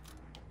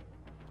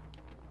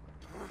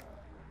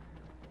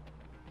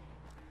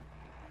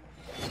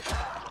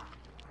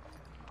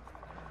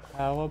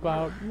 How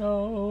about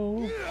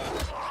no?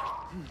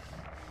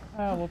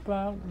 How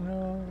about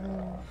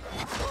no?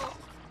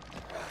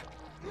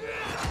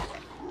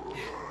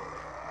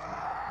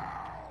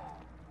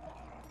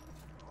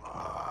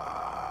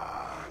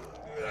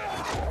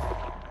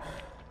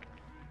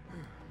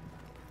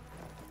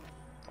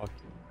 Fuck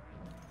you.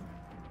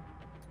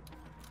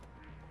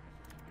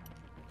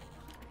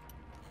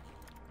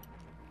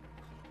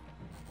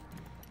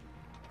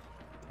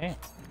 Damn.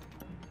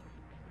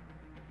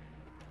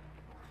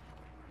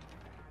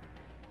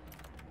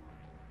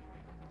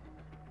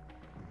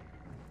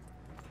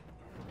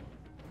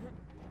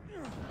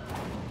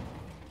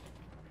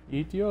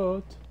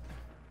 Idiot.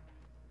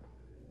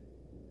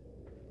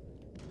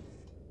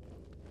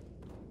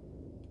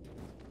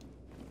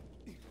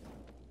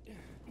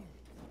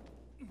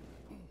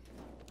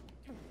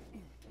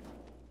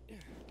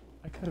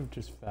 I could have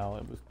just fell.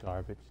 It was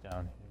garbage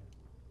down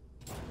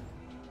here.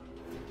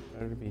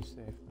 Better to be safe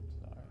than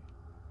sorry.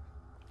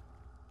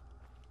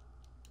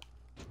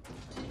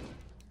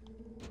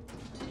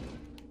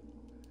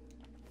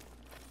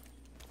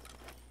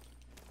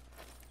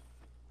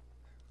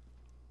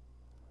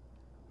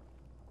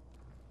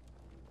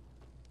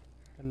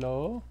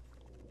 Hello?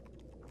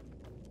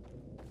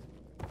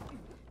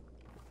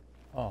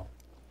 Oh.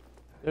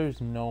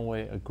 There's no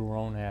way a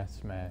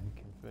grown-ass man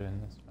can fit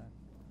in this, man.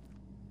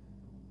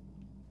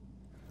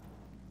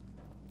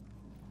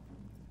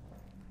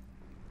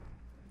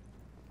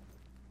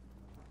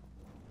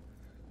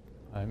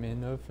 I'm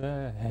in the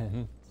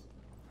fence.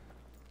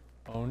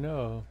 Oh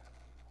no.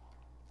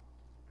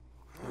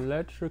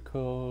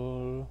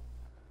 Electrical.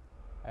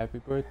 Happy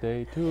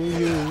birthday to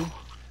you.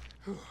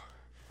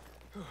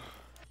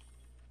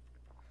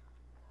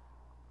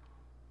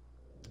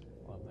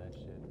 Love that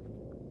shit.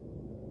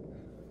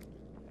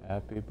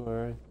 Happy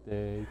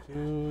birthday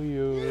to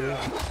you.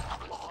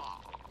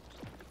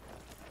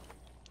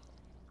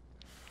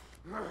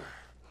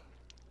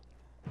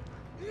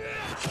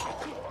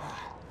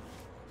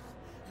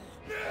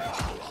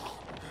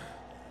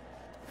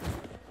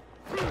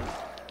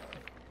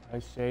 I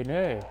say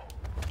nay.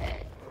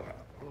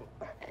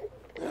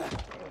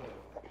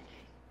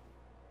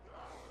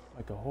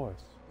 Like a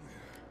horse.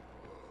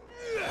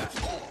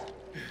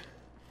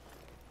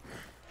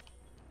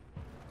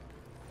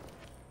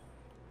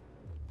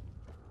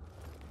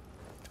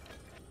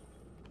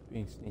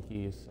 Being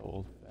sneaky is so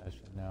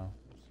old-fashioned now.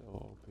 So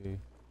OP.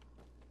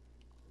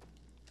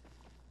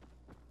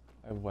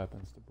 I have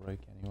weapons to break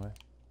anyway.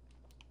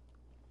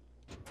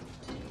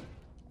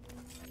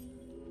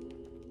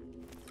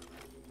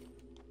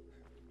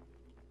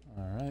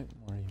 Alright,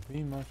 more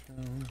UV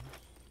mushrooms.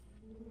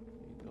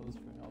 Need those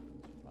for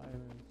helping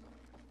survivors.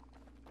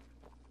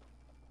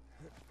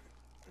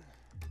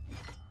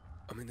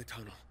 I'm in the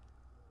tunnel.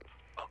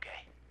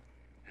 Okay.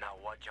 Now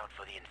watch out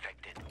for the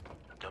infected.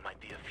 There might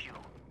be a few,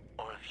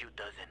 or a few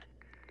dozen.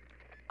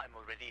 I'm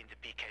already in the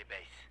PK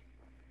base.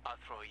 I'll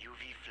throw a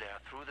UV flare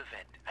through the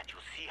vent, and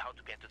you'll see how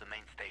to get to the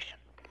main station.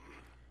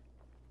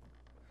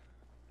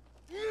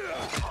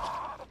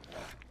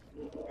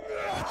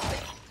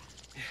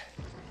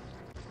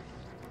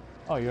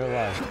 Oh, you're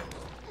alive.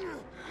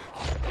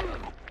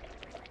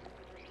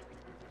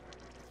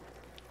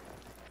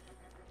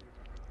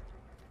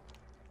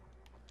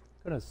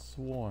 Could have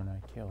sworn I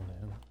killed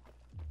him.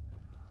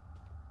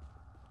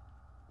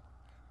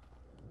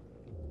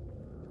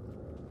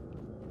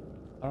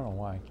 I don't know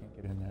why I can't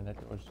get in there.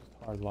 That door's just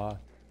hard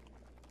locked.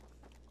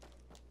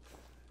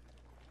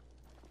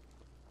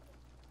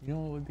 You know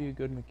what would be a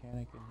good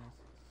mechanic in this?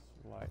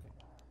 Sliding.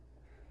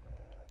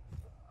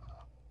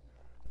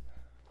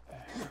 We're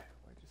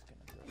just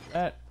gonna do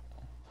that.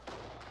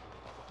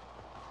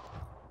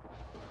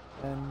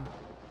 Then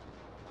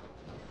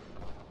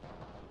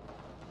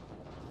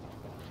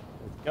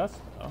with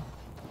gusto.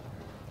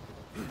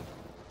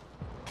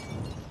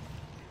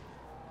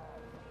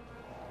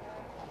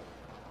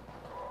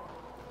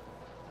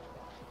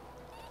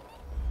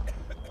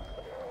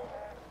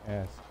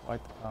 Yes,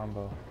 quite the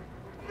combo.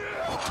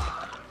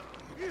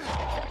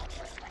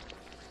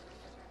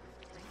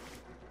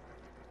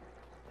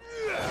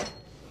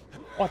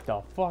 What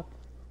the fuck?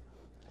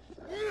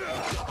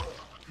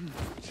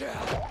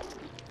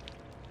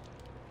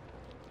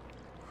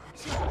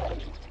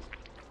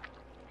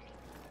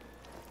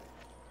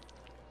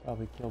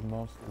 Probably killed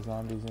most of the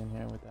zombies in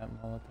here with that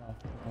Molotov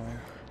going.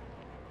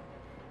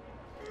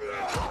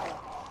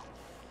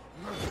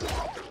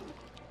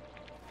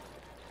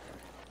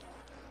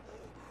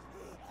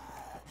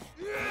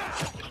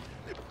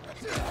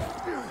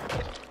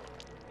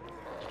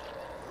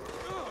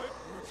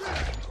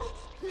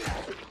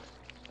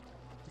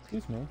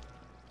 Excuse me.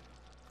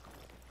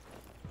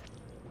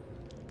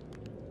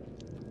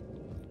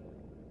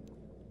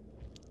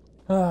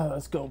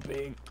 Let's go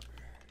big.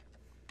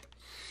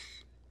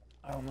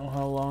 I don't know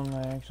how long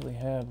I actually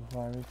have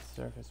before I reach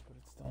the surface, but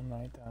it's still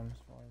nighttime as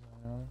far as I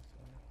know.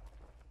 So.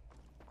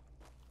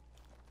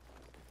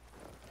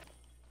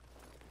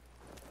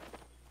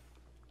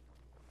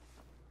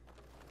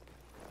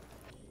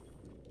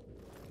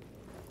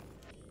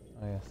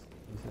 Oh yes,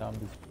 these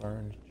zombies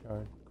burned,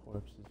 charred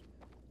corpses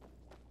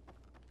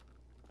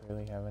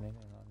barely have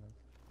anything on them.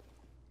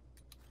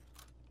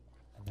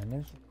 And then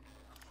there's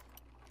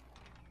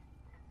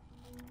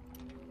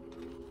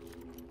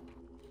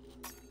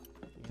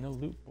being a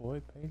loot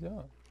boy pays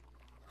off.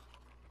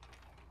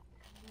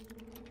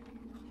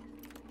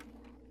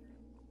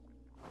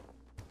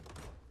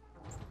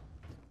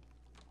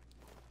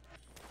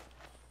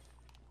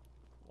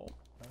 Oh,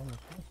 I almost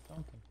missed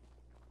something.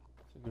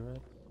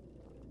 Cigarettes.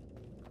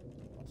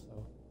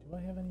 Also, do I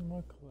have any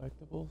more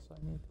collectibles I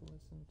need to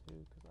listen to?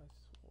 Because I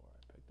swore I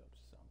picked up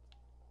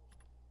something.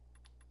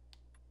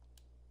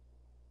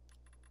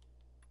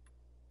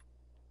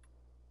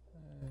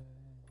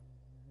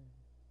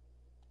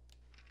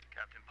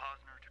 Captain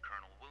Posner to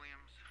Colonel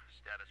Williams.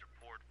 Status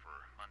report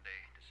for Monday,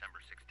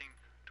 December 16th,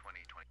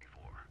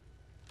 2024.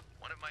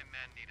 One of my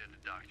men needed a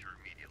doctor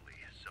immediately,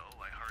 so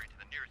I hurried to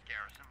the nearest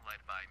garrison led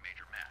by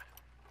Major Matt.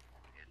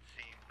 It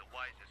seemed the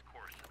wisest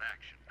course of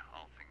action,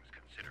 all things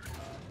considered.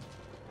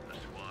 The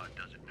squad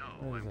doesn't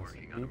know I'm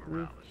working on a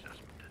morale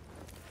assessment.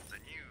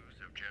 The news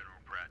of General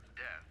Pratt's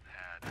death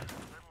had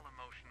little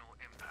emotional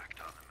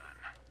impact on the men.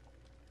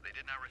 They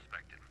did not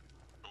respect him,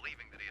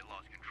 believing that he had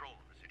lost control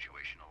of the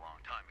situation a long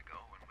time ago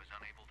and was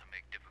unable to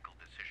make difficult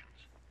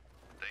decisions.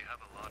 They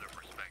have a lot of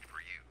respect for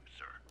you,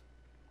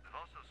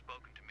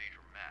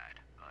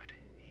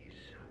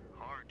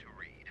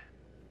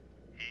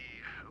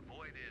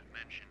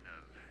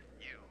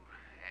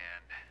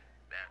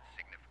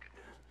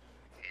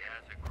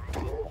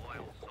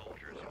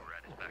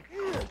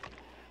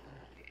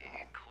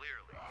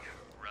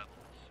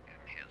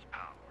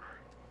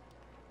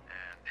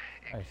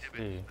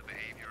 exhibits the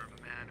behavior of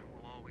a man who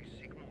will always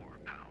seek more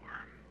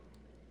power.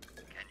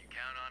 Can you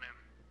count on him?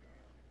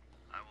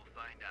 I will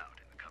find out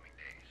in the coming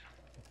days.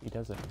 If he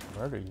doesn't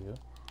murder you,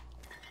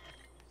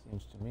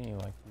 seems to me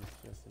like he's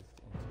just as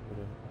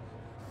intuitive.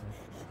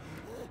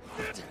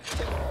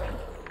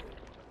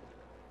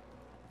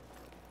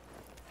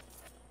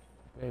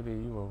 Baby,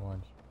 you were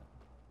one shot.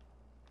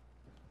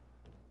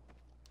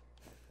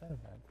 That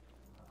event.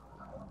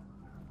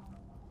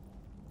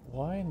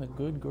 Why in the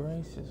good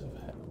graces of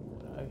heaven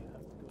would I have to go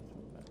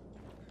through that?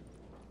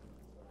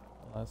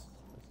 Unless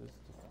this is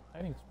just a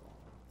hiding spot.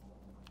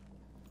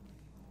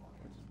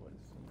 Which is what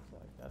it seems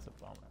like. That's a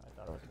bummer. I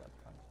thought I was about to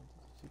find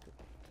something secret.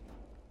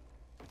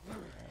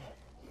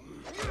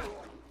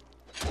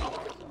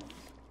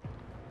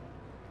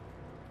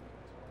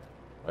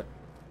 What?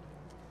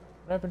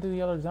 What happened to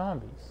the other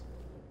zombies?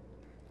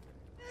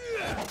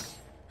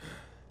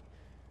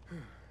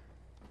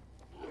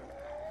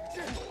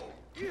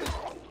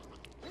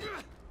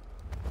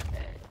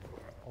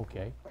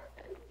 Okay.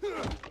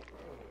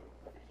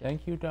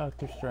 Thank you,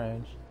 Doctor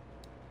Strange.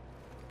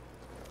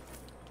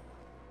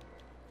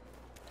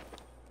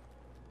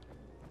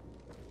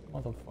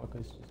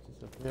 Motherfuckers just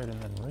disappeared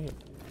and then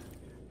reappeared.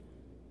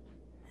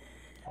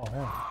 Oh,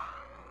 hell.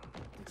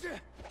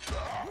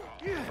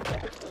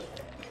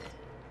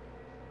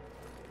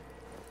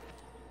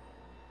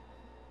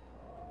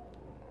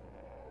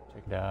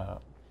 Check it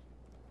out.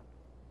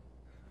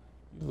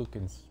 You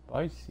looking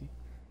spicy.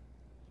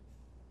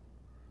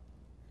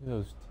 Look at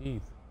those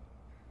teeth.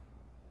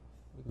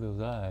 Look at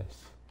those eyes.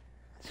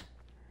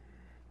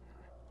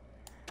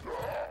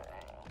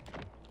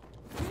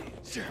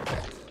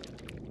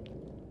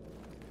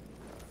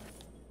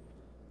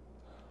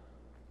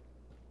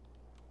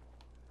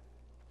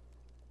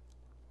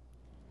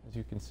 As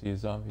you can see, a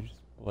zombie just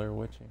Blair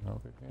Witching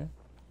over here.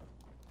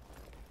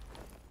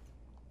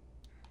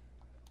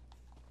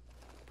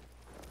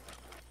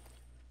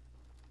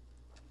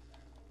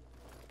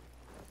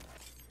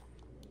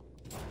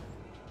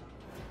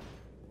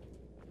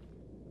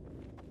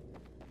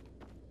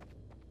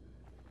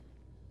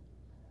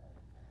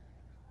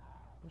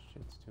 This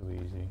shit's too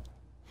easy.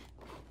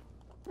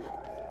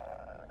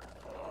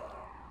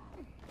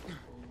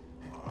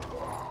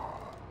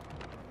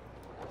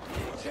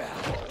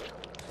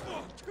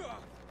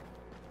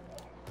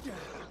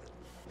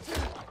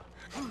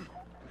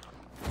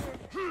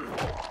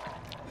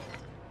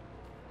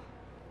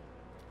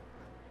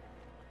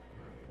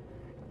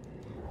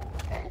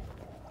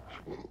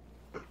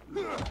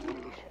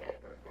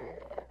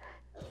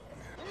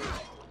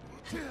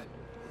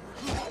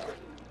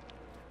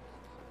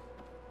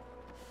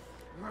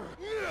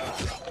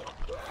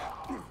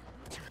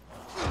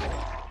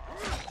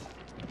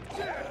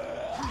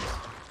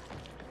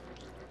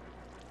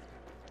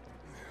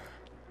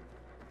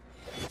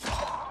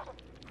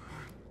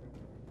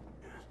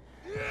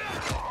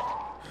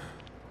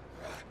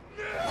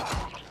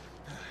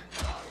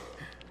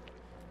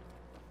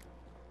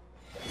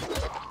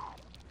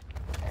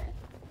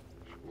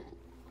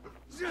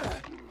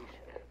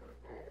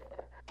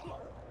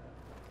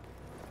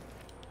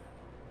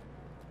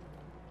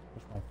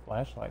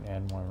 Flashlight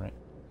had more right.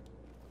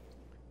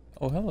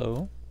 Oh,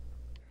 hello.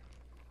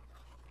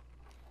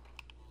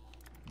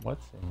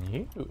 What's in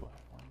you, I wonder?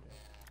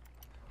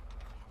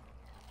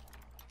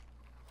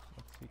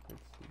 What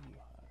secrets do you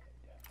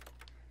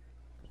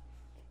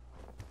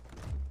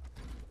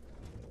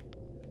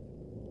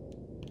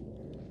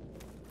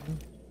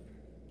hide?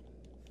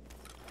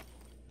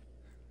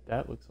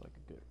 That looks like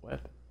a good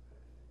weapon.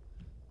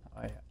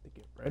 I have to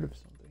get rid of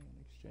something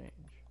in exchange.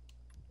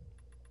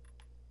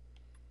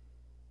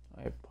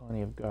 I have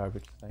plenty of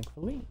garbage,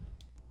 thankfully.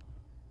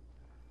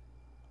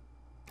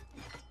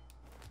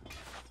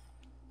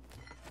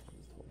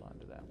 Just hold on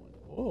to that one.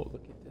 Oh,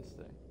 look at this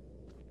thing.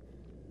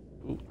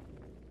 Ooh.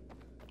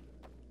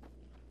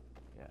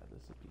 Yeah,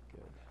 this would be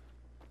good.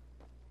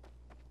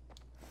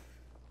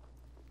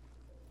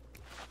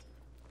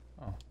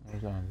 Oh, more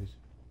zombies.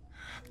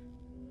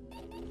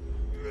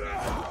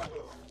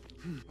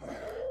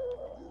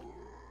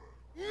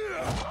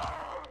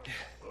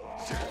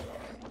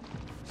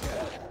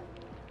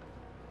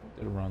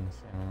 Did run the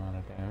same amount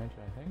of damage,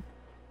 I think.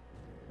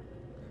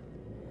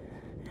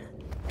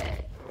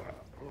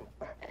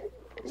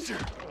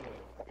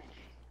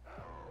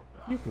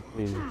 You could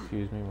please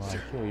excuse me while I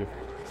kill your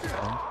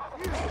friend.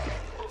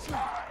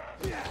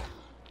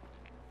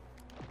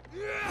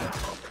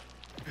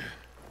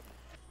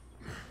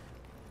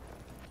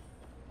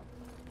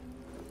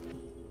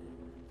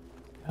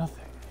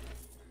 Nothing.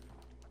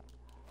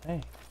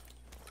 Hey.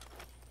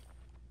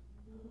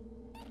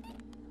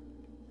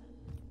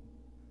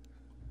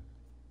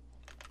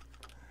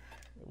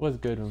 It was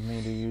good of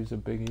me to use a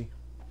biggie.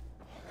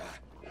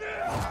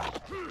 I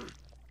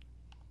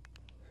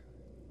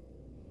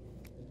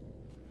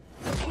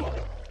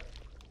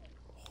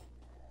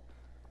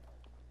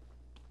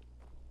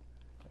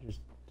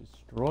just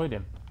destroyed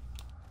him.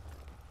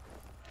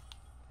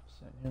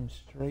 Sent him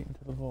straight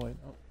into the void.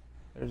 Oh,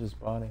 there's his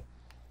body.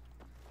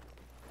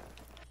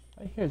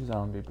 I hear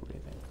zombie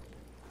breathing.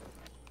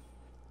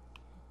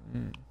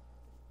 Hmm.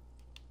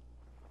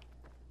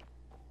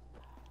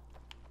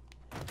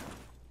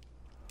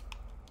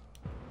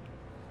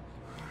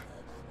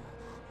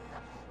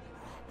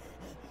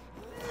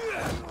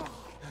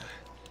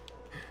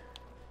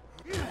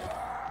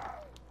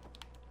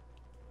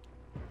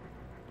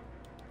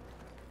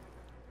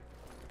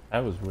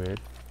 That was weird.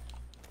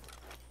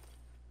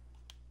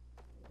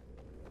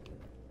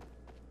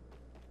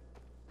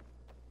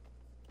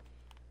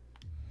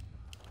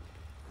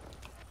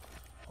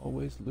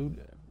 Always loot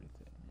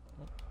everything.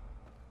 Oh.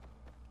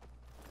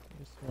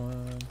 This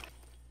one.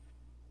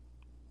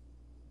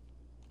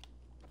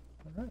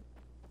 Alright.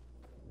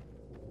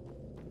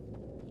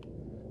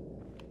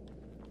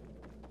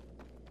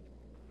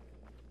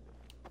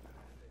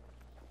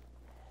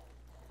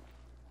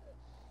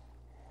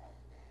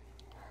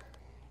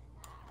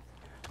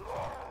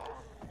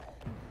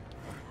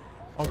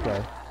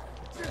 Okay.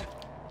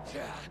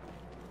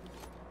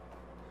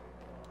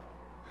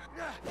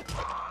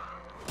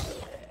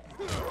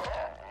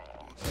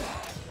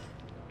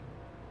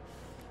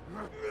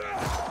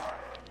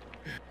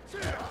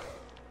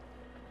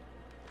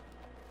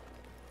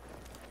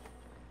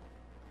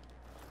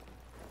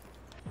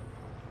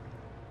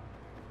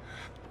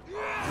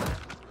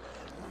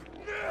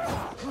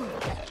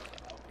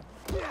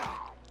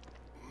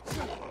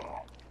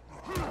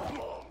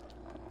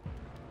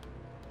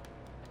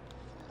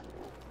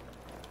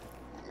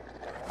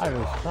 I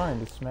was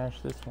trying to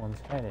smash this one's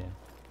head in.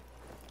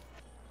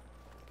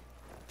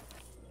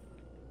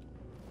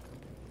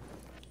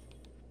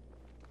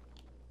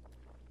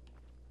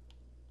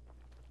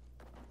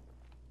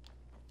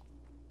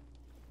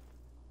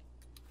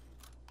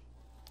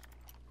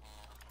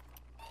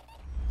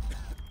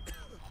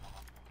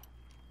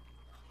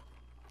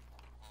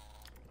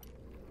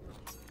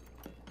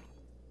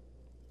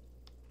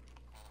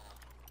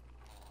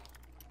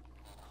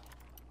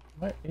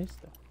 Where is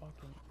the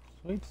fucking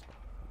sweet spot?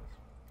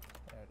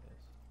 There it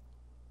is.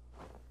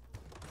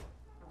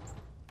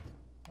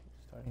 It's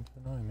starting to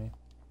annoy me.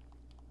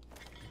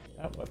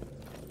 That weapon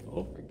is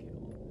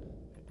overkill.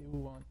 I do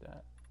want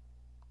that.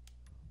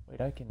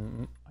 Wait, I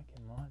can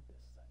mod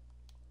this thing.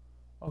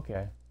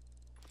 Okay.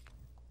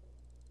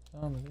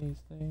 Some of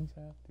these things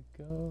have to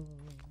go.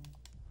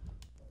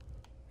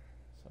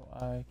 So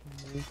I can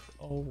use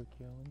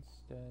overkill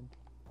instead.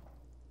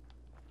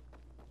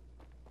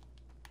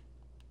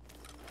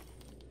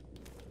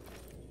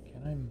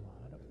 Can I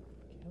mod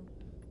overkill?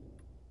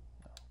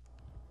 No.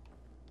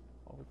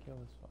 Overkill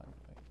is fine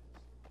the way it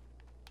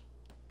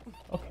is.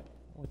 Okay,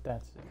 with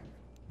that said.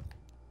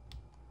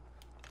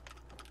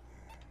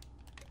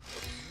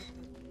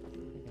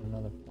 Taking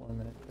another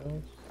 4-minute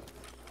dose.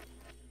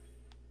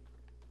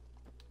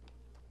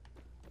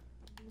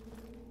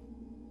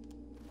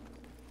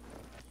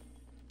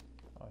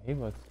 Oh, he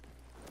was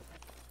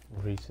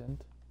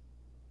recent.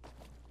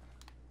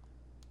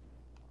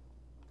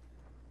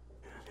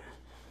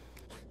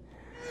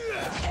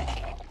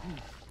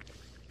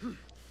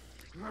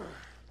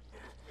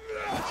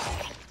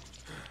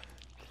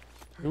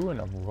 Two in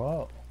a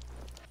row.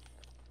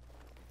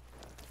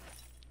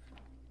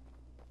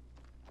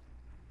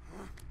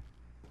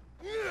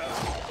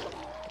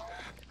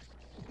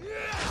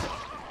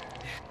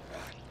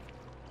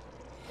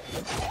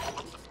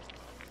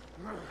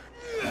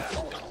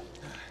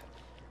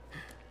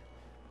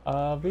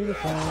 Be the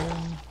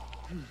same.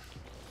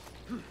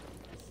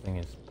 This thing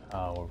is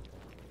powerful.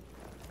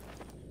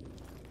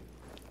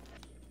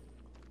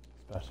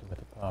 Especially with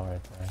the power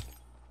attack.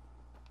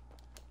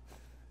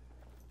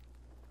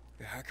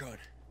 The Hakon.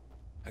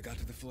 I got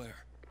to the flare.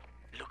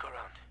 Look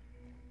around.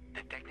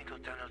 The technical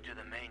tunnel to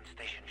the main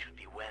station should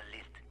be well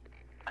lit.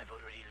 I've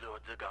already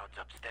lured the guards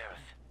upstairs.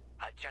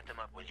 I'll chat them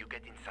up when you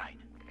get inside.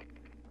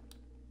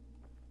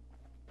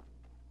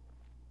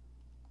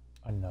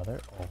 Another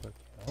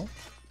overkill?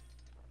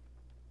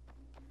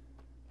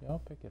 Yeah, I'll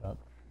pick it up.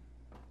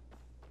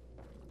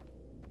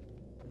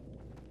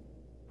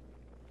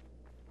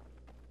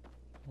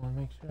 I want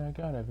to make sure I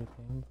got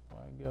everything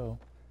before I go.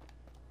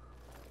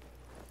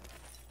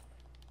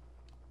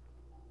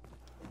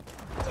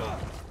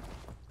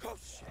 Oh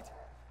shit.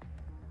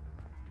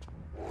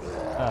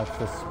 That's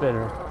the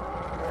spitter.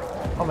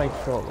 I'll make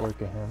short work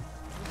of him.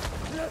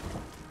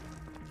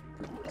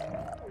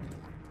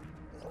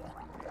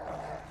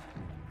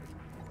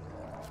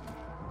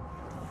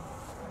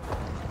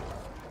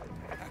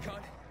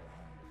 Hakon.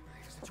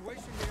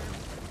 Situation here.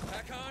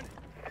 Hakon.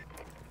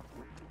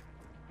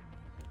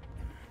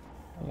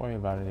 Don't worry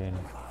about it, Aiden.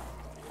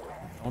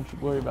 Don't you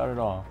worry about it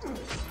all.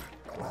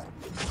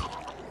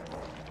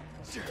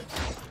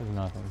 There's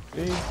nothing.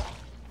 See?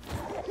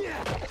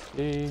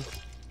 See?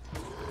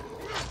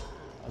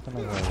 Nothing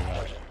to worry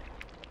about.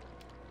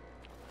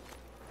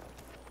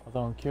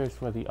 Although I'm curious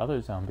where the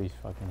other zombies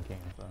fucking came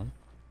from.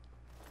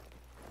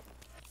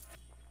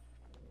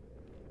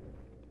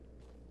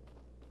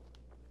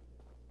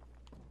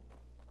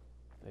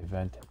 They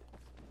vented.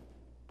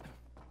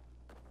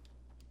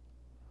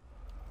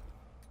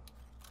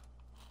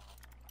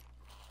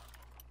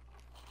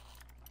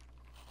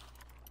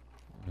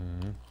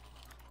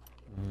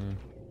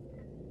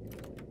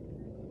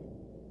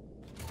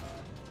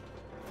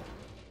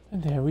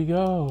 And there we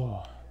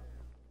go.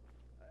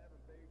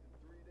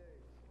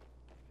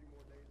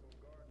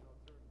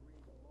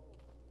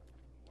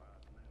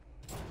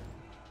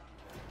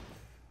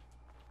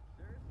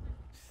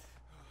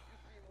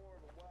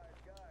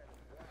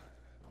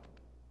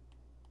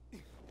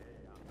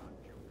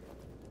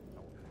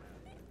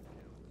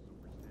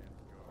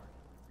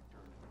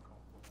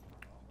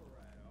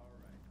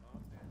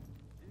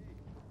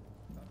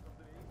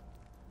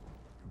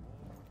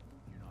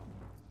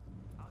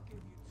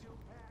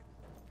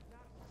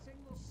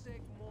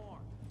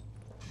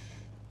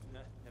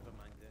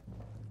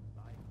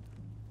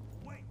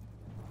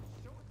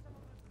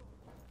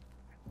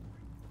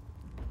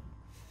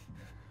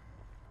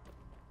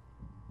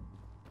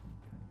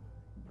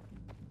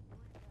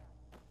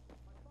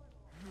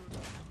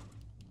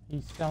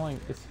 He's selling,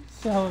 is he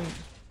selling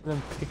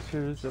them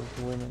pictures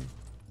of women?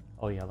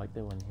 Oh yeah, like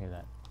they wouldn't hear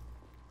that.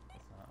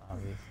 It's not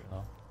obvious at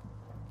all.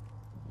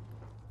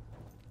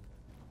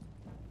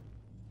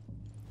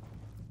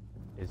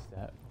 Is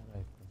that what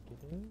I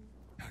think it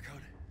is?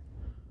 Hakon,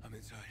 I'm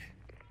inside.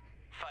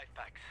 5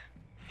 packs.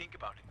 Think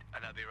about it,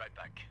 and I'll be right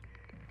back.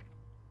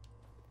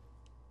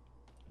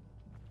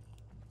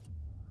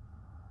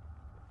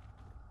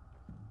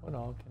 What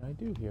all can I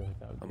do here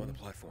without I'm on the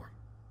platform.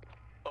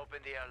 Open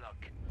the airlock.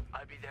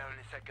 I'll be there in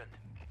a second.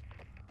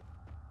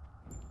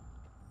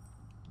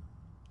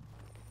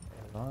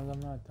 As long as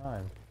I'm not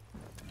timed.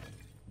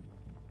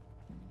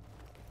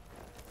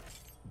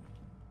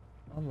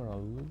 I'm gonna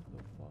loot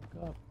the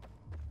fuck up.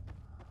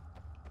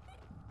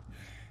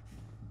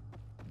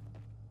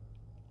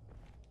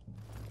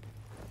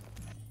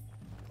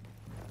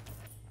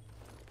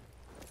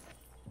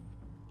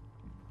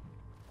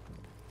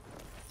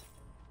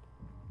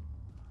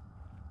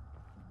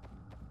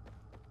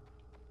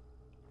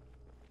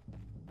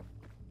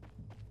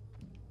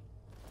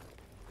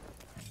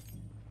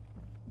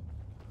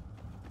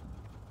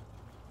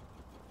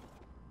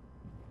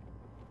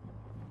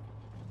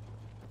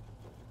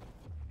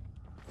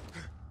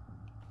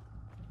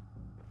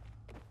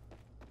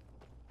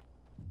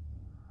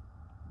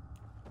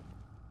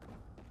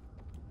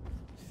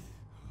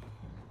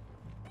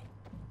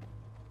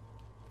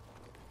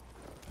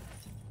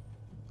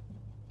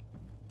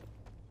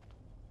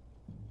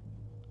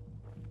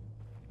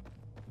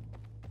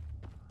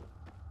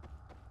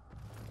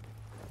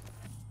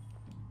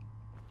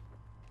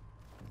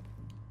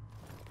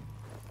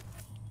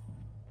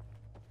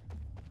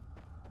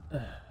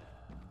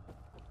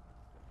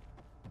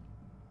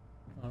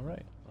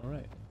 Alright,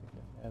 alright. I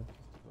think I have just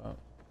about...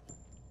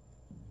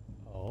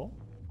 Oh?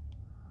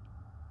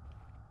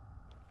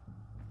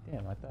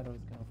 Damn, I thought I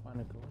was gonna find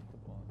a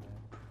collectible in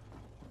there.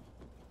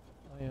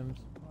 I am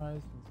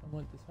surprised and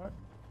somewhat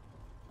disheartened.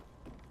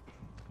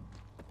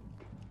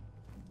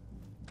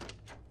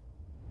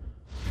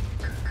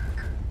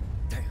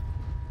 Damn.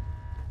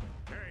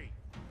 Hey,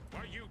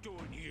 what are you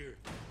doing here?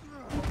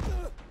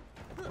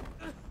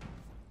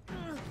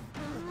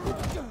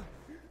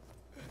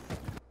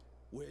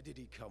 Where did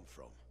he come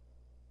from?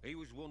 He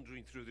was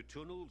wandering through the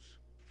tunnels.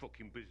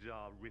 Fucking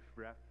bizarre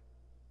riffraff.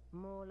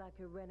 More like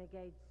a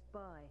renegade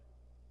spy.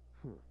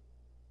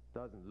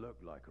 Doesn't look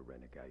like a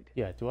renegade.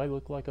 Yeah, do I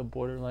look like a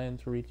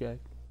Borderlands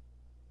reject?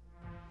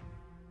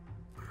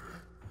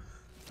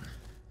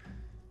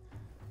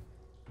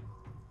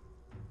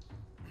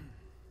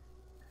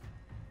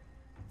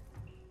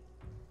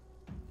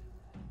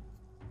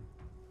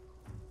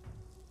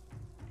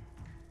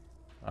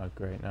 Oh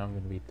great, now I'm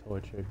gonna be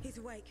tortured. He's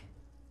awake.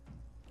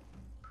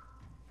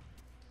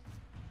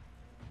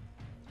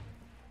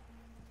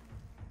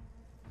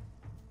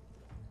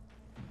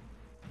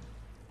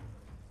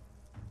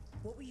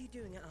 What were you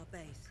doing at our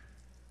base?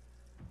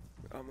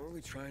 I'm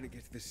only trying to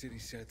get to the city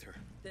center.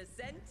 The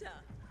center?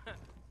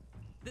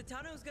 The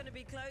tunnel's gonna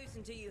be closed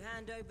until you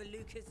hand over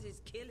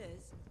Lucas's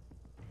killers.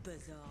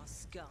 Bizarre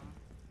scum.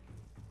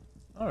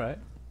 Alright.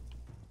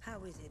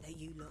 How is it that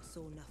you lot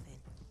saw nothing,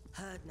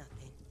 heard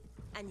nothing,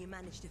 and you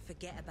managed to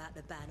forget about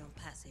the ban on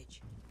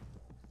passage?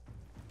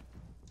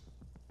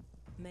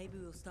 Maybe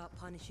we'll start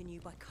punishing you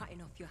by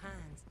cutting off your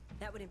hands.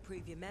 That would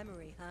improve your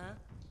memory, huh?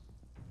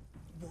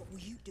 What were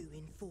you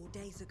doing 4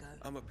 days ago?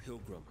 I'm a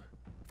pilgrim.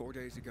 4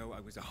 days ago, I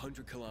was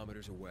 100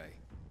 kilometers away.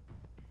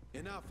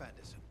 Enough,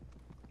 Anderson.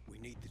 We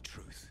need the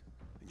truth,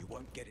 and you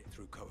won't get it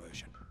through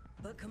coercion.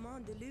 But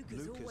Commander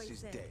Lucas always is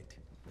said... dead,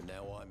 and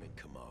now I'm in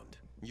command.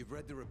 You've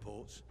read the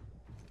reports?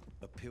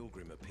 A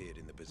pilgrim appeared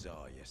in the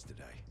bazaar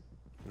yesterday.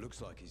 Looks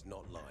like he's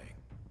not lying.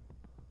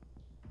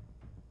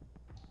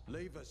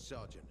 Leave us,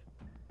 Sergeant.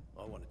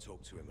 I want to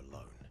talk to him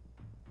alone.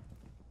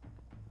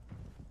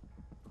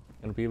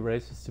 Gonna be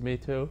racist to me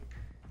too?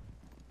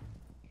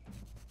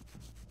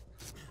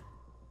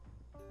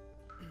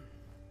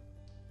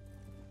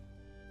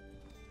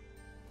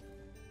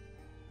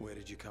 Where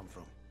did you come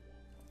from?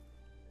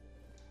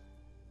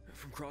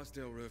 From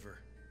Crossdale River.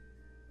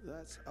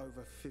 That's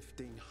over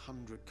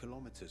 1,500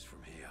 kilometers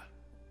from here.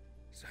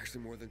 It's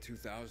actually more than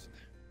 2,000.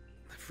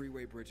 The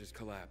freeway bridges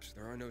collapsed.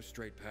 There are no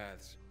straight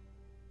paths.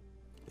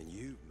 And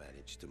you've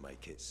managed to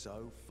make it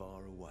so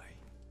far away.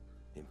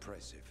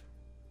 Impressive.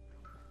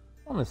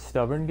 I'm a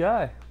stubborn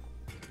guy.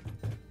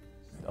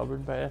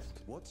 Stubborn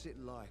bastard. What's it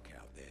like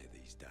out there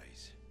these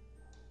days?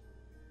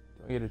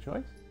 Do I get a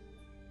choice?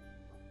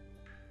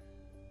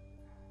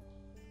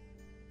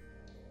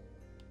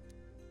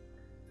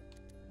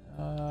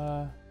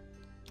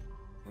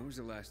 When was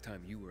the last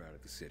time you were out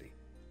of the city?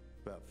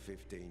 About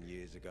 15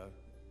 years ago.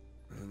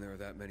 Well, then there are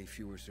that many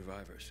fewer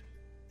survivors.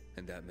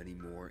 And that many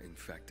more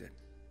infected.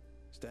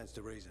 Stands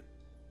to reason.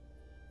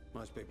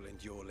 Most people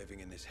endure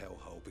living in this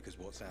hellhole because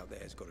what's out there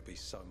has got to be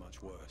so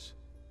much worse.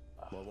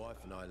 My wife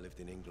and I lived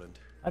in England.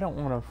 I don't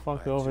want to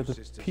fuck over the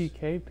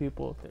PK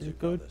people. There's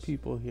good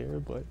people here,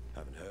 but...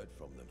 Haven't heard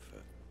from them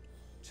for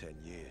 10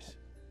 years.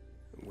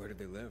 Where do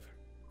they live?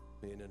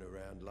 In and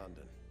around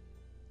London.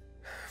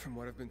 From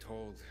what I've been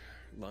told,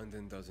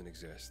 London doesn't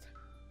exist.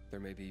 There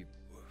may be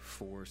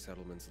 4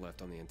 settlements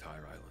left on the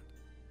entire island.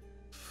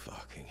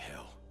 Fucking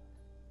hell.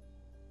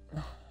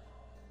 Lands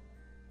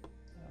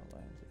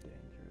are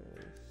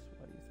dangerous.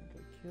 Why do you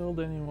think I killed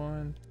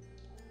anyone?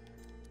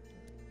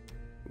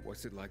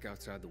 What's it like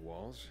outside the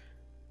walls?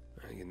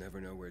 You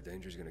never know where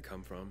danger's gonna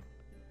come from.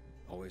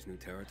 Always new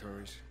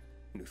territories,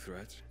 new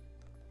threats.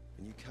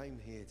 And you came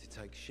here to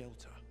take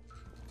shelter?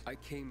 I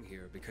came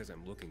here because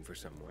I'm looking for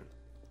someone.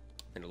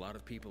 And a lot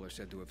of people are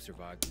said to have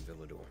survived in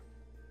Villedor.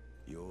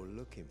 You're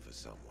looking for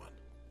someone?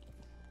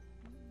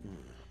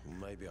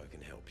 Maybe I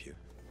can help you,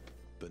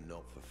 but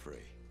not for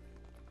free.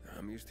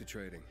 I'm used to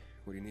trading.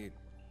 What do you need?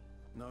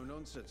 No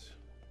nonsense.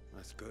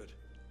 That's good.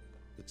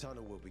 The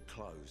tunnel will be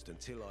closed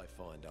until I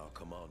find our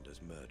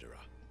commander's murderer,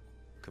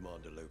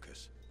 Commander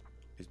Lucas.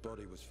 His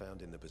body was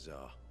found in the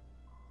bazaar,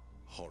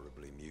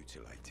 horribly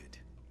mutilated.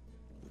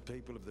 The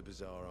people of the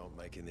bazaar aren't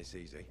making this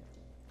easy.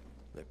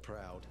 They're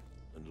proud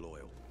and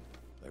loyal.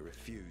 They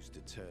refuse to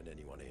turn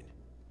anyone in.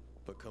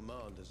 But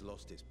Command has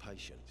lost its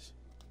patience.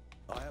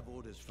 I have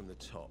orders from the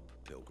top,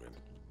 Pilgrim.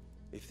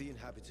 If the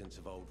inhabitants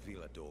of Old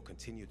Villedor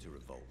continue to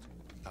revolt,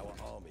 our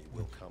army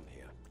will come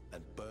here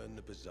and burn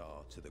the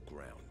bazaar to the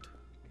ground.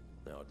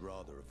 Now, I'd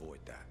rather avoid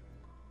that.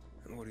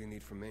 And what do you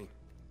need from me?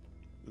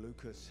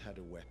 Lucas had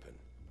a weapon.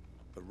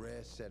 A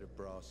rare set of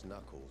brass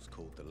knuckles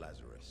called the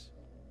Lazarus.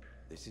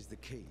 This is the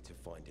key to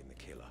finding the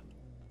killer.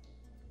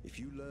 If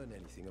you learn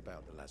anything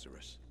about the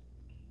Lazarus,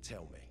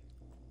 tell me,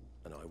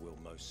 and I will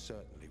most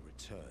certainly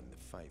return the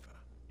favor.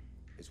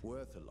 It's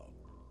worth a lot,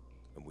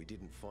 and we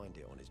didn't find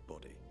it on his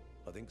body.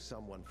 I think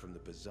someone from the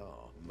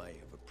bazaar may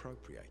have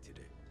appropriated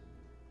it.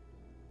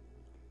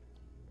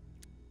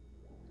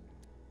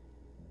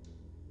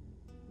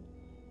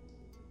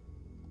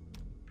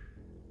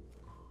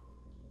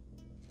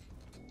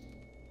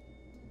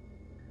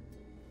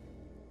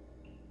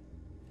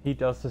 He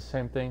does the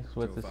same things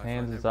with his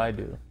hands as I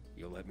do.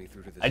 You'll let me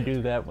through to the I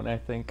do that when I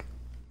think.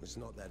 It's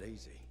not that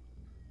easy.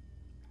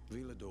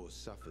 Villedor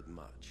suffered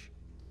much.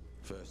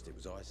 First, it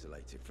was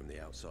isolated from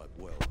the outside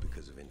world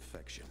because of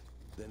infection.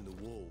 Then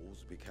the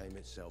walls became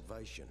its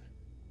salvation.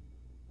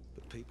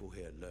 But people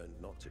here learned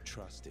not to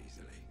trust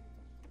easily.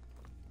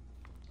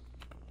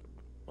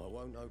 I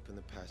won't open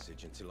the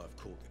passage until I've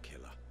caught the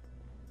killer.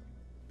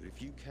 But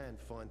if you can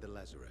find the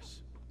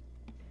Lazarus,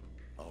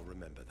 I'll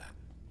remember that.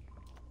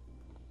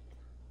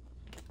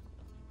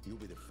 You'll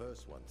be the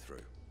first one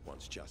through,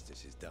 once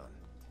justice is done.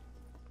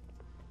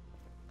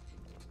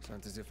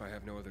 Sounds as if I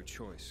have no other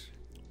choice.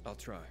 I'll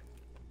try.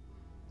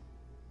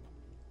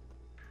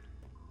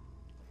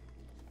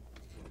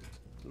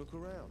 Look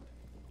around.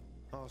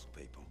 Ask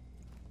people.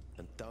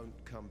 And don't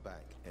come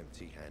back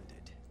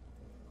empty-handed.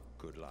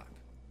 Good luck.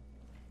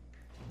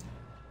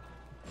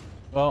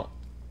 Well,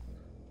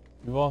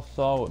 you all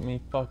saw what me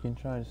fucking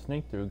trying to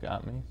sneak through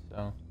got me,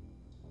 so...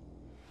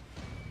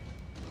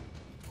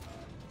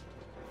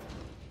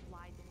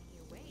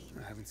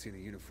 I haven't seen a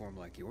uniform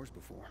like yours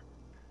before.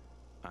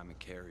 I'm a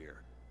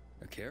carrier.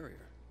 A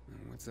carrier?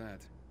 What's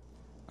that?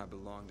 I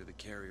belong to the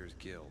Carriers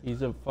Guild.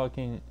 He's a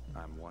fucking...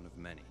 I'm one of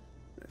many.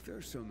 If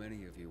there's so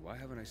many of you, why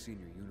haven't I seen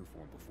your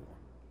uniform before?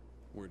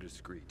 We're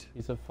discreet.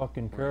 He's a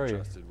fucking We're courier.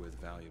 entrusted with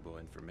valuable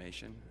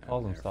information.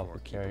 Calls himself a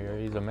carrier.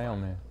 He's a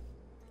mailman.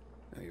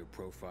 Now, your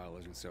profile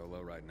isn't so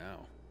low right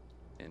now.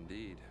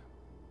 Indeed.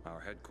 Our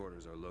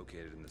headquarters are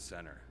located in the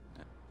center.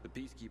 The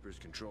Peacekeepers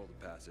control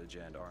the passage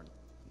and aren't.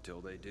 Until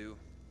they do,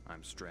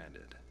 I'm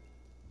stranded.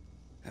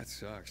 That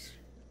sucks.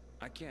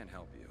 I can't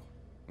help you.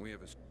 We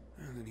have a...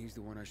 Then he's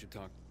the one I should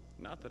talk...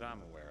 Not that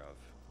I'm aware of.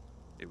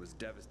 It was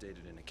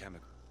devastated in a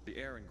chemical... The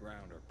air and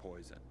ground are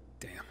poison.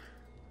 Damn.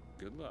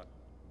 Good luck.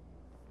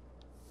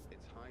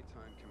 It's high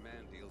time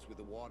Command deals with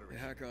the water. Hey,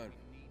 Hakon.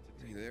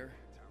 Are you there?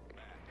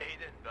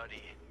 Aiden,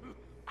 buddy.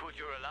 Good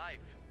you're alive.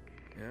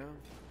 Yeah?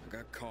 I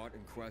got caught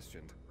and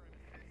questioned.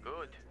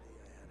 Good.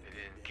 They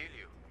didn't kill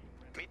you.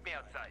 Meet me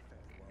outside.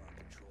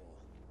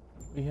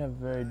 We have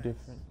very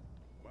different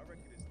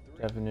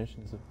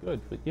definitions of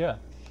good, but yeah.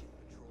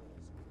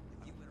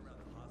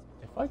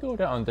 If I go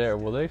down there,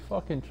 will they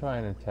fucking try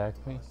and attack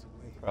me?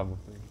 Probably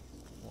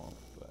won't,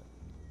 but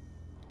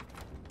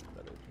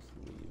better just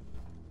leave.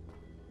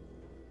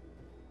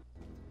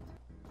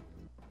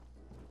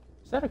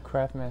 Is that a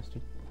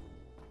Craftmaster?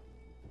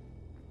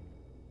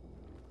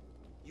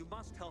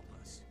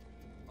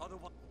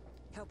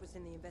 help us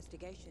in the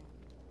investigation.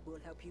 We'll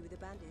help you with the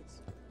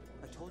bandits.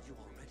 I told you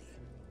already.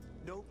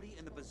 Nobody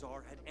in the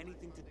bazaar had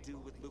anything to do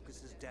with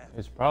Lucas's death.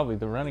 It's probably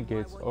the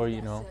renegades, or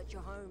you know. Search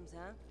your homes,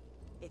 huh?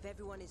 If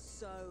everyone is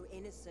so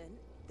innocent,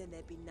 then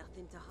there'd be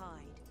nothing to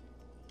hide.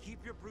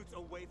 Keep your brutes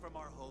away from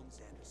our homes,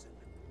 Anderson.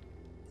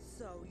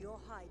 So you're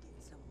hiding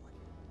someone.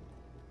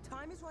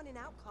 Time is running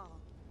out, Carl.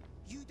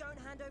 You don't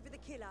hand over the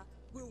killer,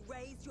 we'll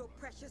raise your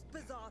precious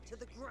bazaar to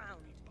the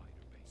ground.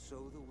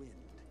 Sow the wind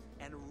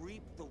and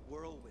reap the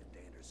whirlwind,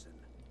 Anderson.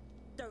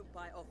 Don't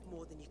bite off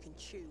more than you can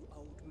chew,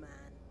 old man.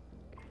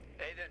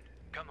 Aiden,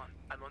 come on.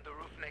 I'm on the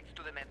roof next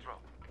to the metro.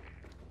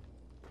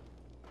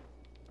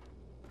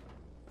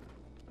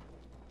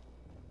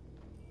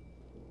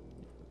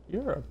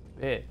 You're a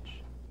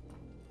bitch.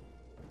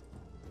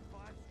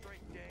 5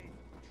 straight days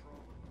of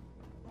patrol.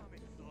 I'm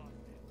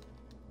exhausted.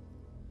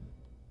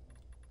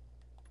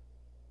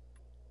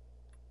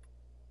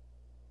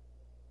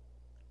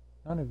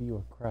 None of you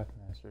are craft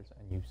masters,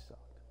 and you suck.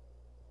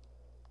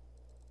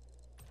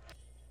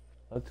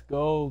 Let's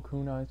go.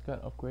 Kunai's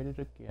got upgraded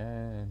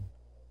again.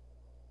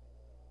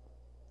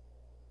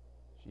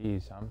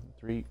 Jeez, I'm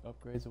 3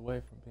 upgrades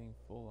away from being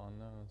full on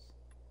those.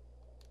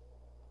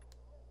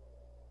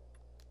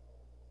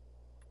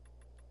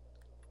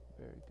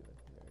 Very good,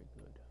 very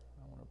good.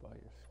 I want to buy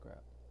your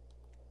scrap.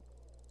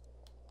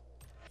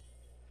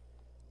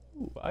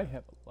 Ooh, I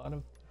have a lot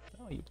of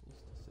valuables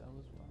to sell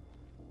as well.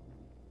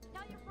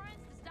 Tell your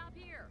friends to stop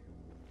here.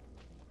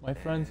 My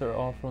friends are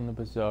all from the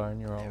bazaar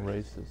and you're all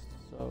racist,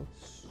 so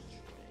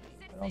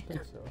I don't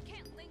think so. I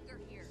can't linger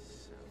here.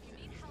 If you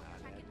need help,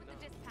 check in with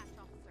the dispatch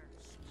officer.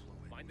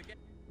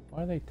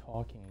 Why are they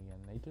talking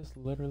again? They just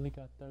literally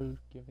got those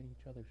giving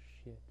each other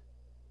shit.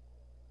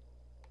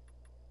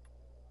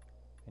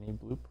 Any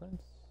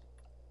blueprints?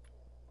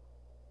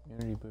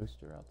 Immunity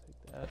booster, I'll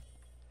take that.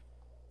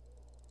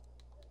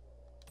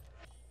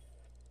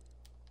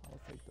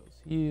 I'll take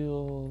those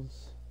heals.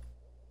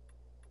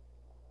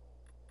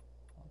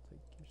 I'll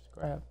take your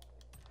scrap.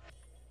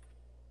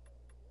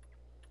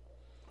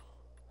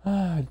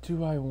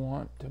 Do I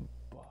want to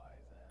buy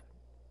that?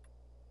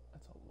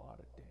 That's a lot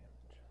of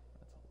damage.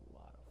 That's a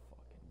lot of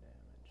fucking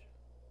damage.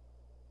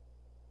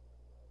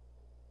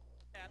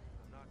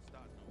 I'm not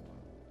starting no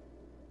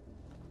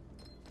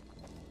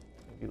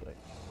Maybe later.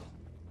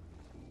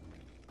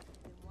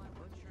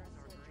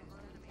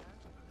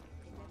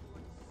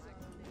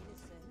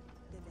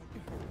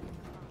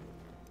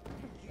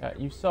 Yeah,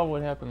 you saw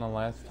what happened the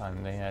last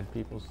time they had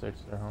people search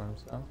their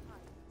homes, huh?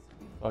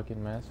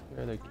 Fucking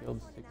massacre, they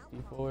killed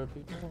 64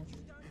 people.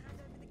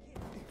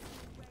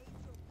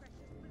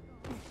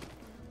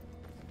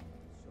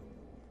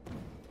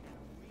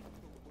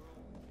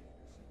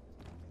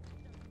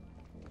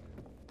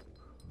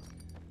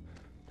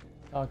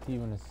 Talk to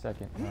you in a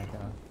second, my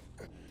guy.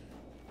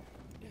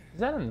 Is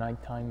that a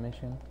nighttime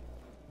mission?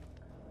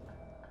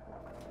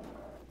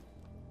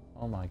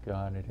 Oh my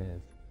god, it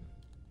is.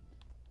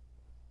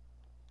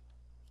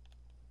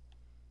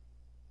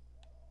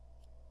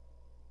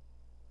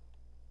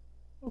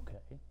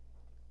 Okay,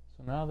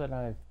 so now that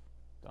I've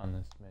done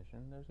this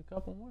mission, there's a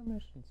couple more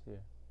missions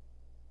here.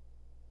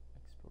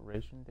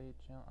 Expiration date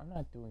challenge. I'm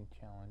not doing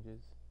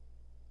challenges.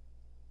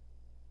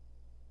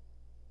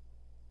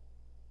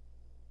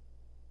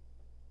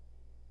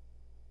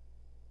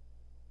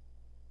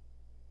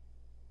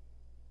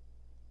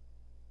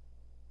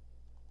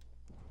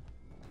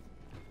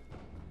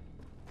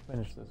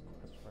 Finish this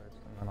quest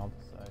first, and then I'll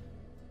decide.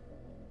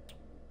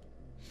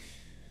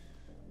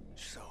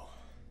 So,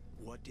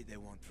 what did they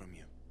want from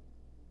you?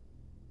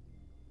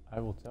 I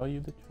will tell you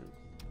the truth.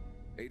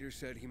 Ader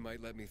said he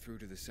might let me through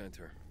to the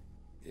center,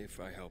 if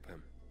I help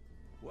him.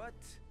 What?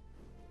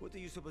 What are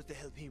you supposed to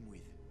help him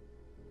with?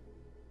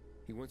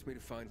 He wants me to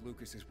find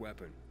Lucas's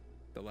weapon,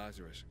 the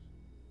Lazarus.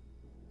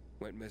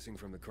 Went missing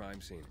from the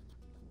crime scene.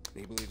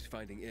 He believes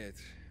finding it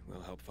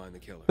will help find the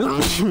killer.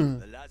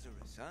 The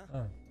Lazarus, huh?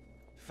 Oh.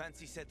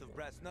 Fancy set of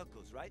brass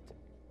knuckles, right?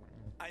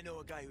 I know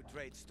a guy who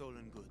trades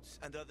stolen goods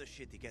and other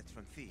shit he gets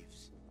from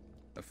thieves.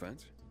 A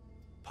fence?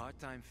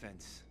 Part-time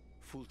fence,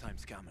 full-time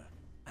scammer.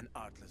 An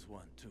artless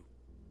one, too.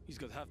 He's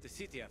got half the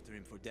city after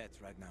him for debt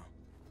right now.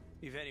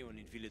 If anyone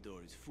in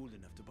Villador is fool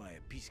enough to buy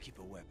a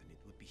peacekeeper weapon, it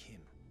would be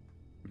him.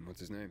 What's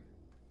his name?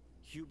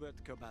 Hubert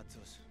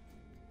Kabatsos,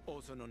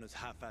 also known as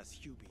Half-Ass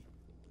Hubie.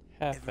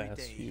 Half-ass Every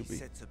day he Hubie.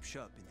 sets up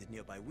shop in the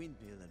nearby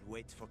windmill and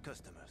waits for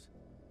customers.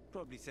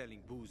 Probably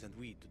selling booze and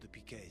weed to the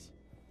PKs.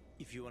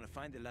 If you want to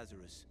find the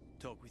Lazarus,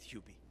 talk with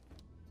Hubie.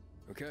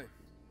 Okay,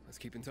 let's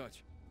keep in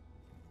touch.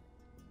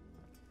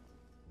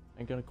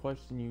 Ain't gonna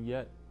question you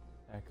yet,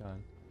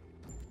 Akon.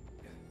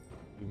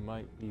 You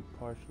might be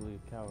partially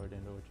a coward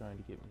and or trying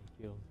to get me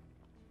killed.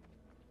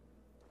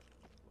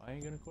 I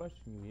ain't gonna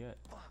question you yet.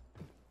 Fuck.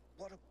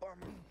 What a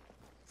bummer.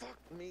 Fuck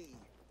me.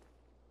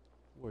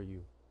 Who are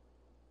you?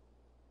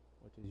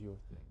 What is your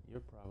thing?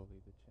 You're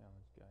probably the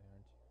challenge guy,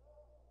 aren't you?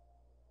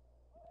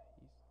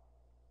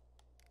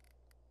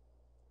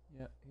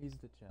 Yeah, he's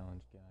the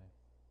challenge guy.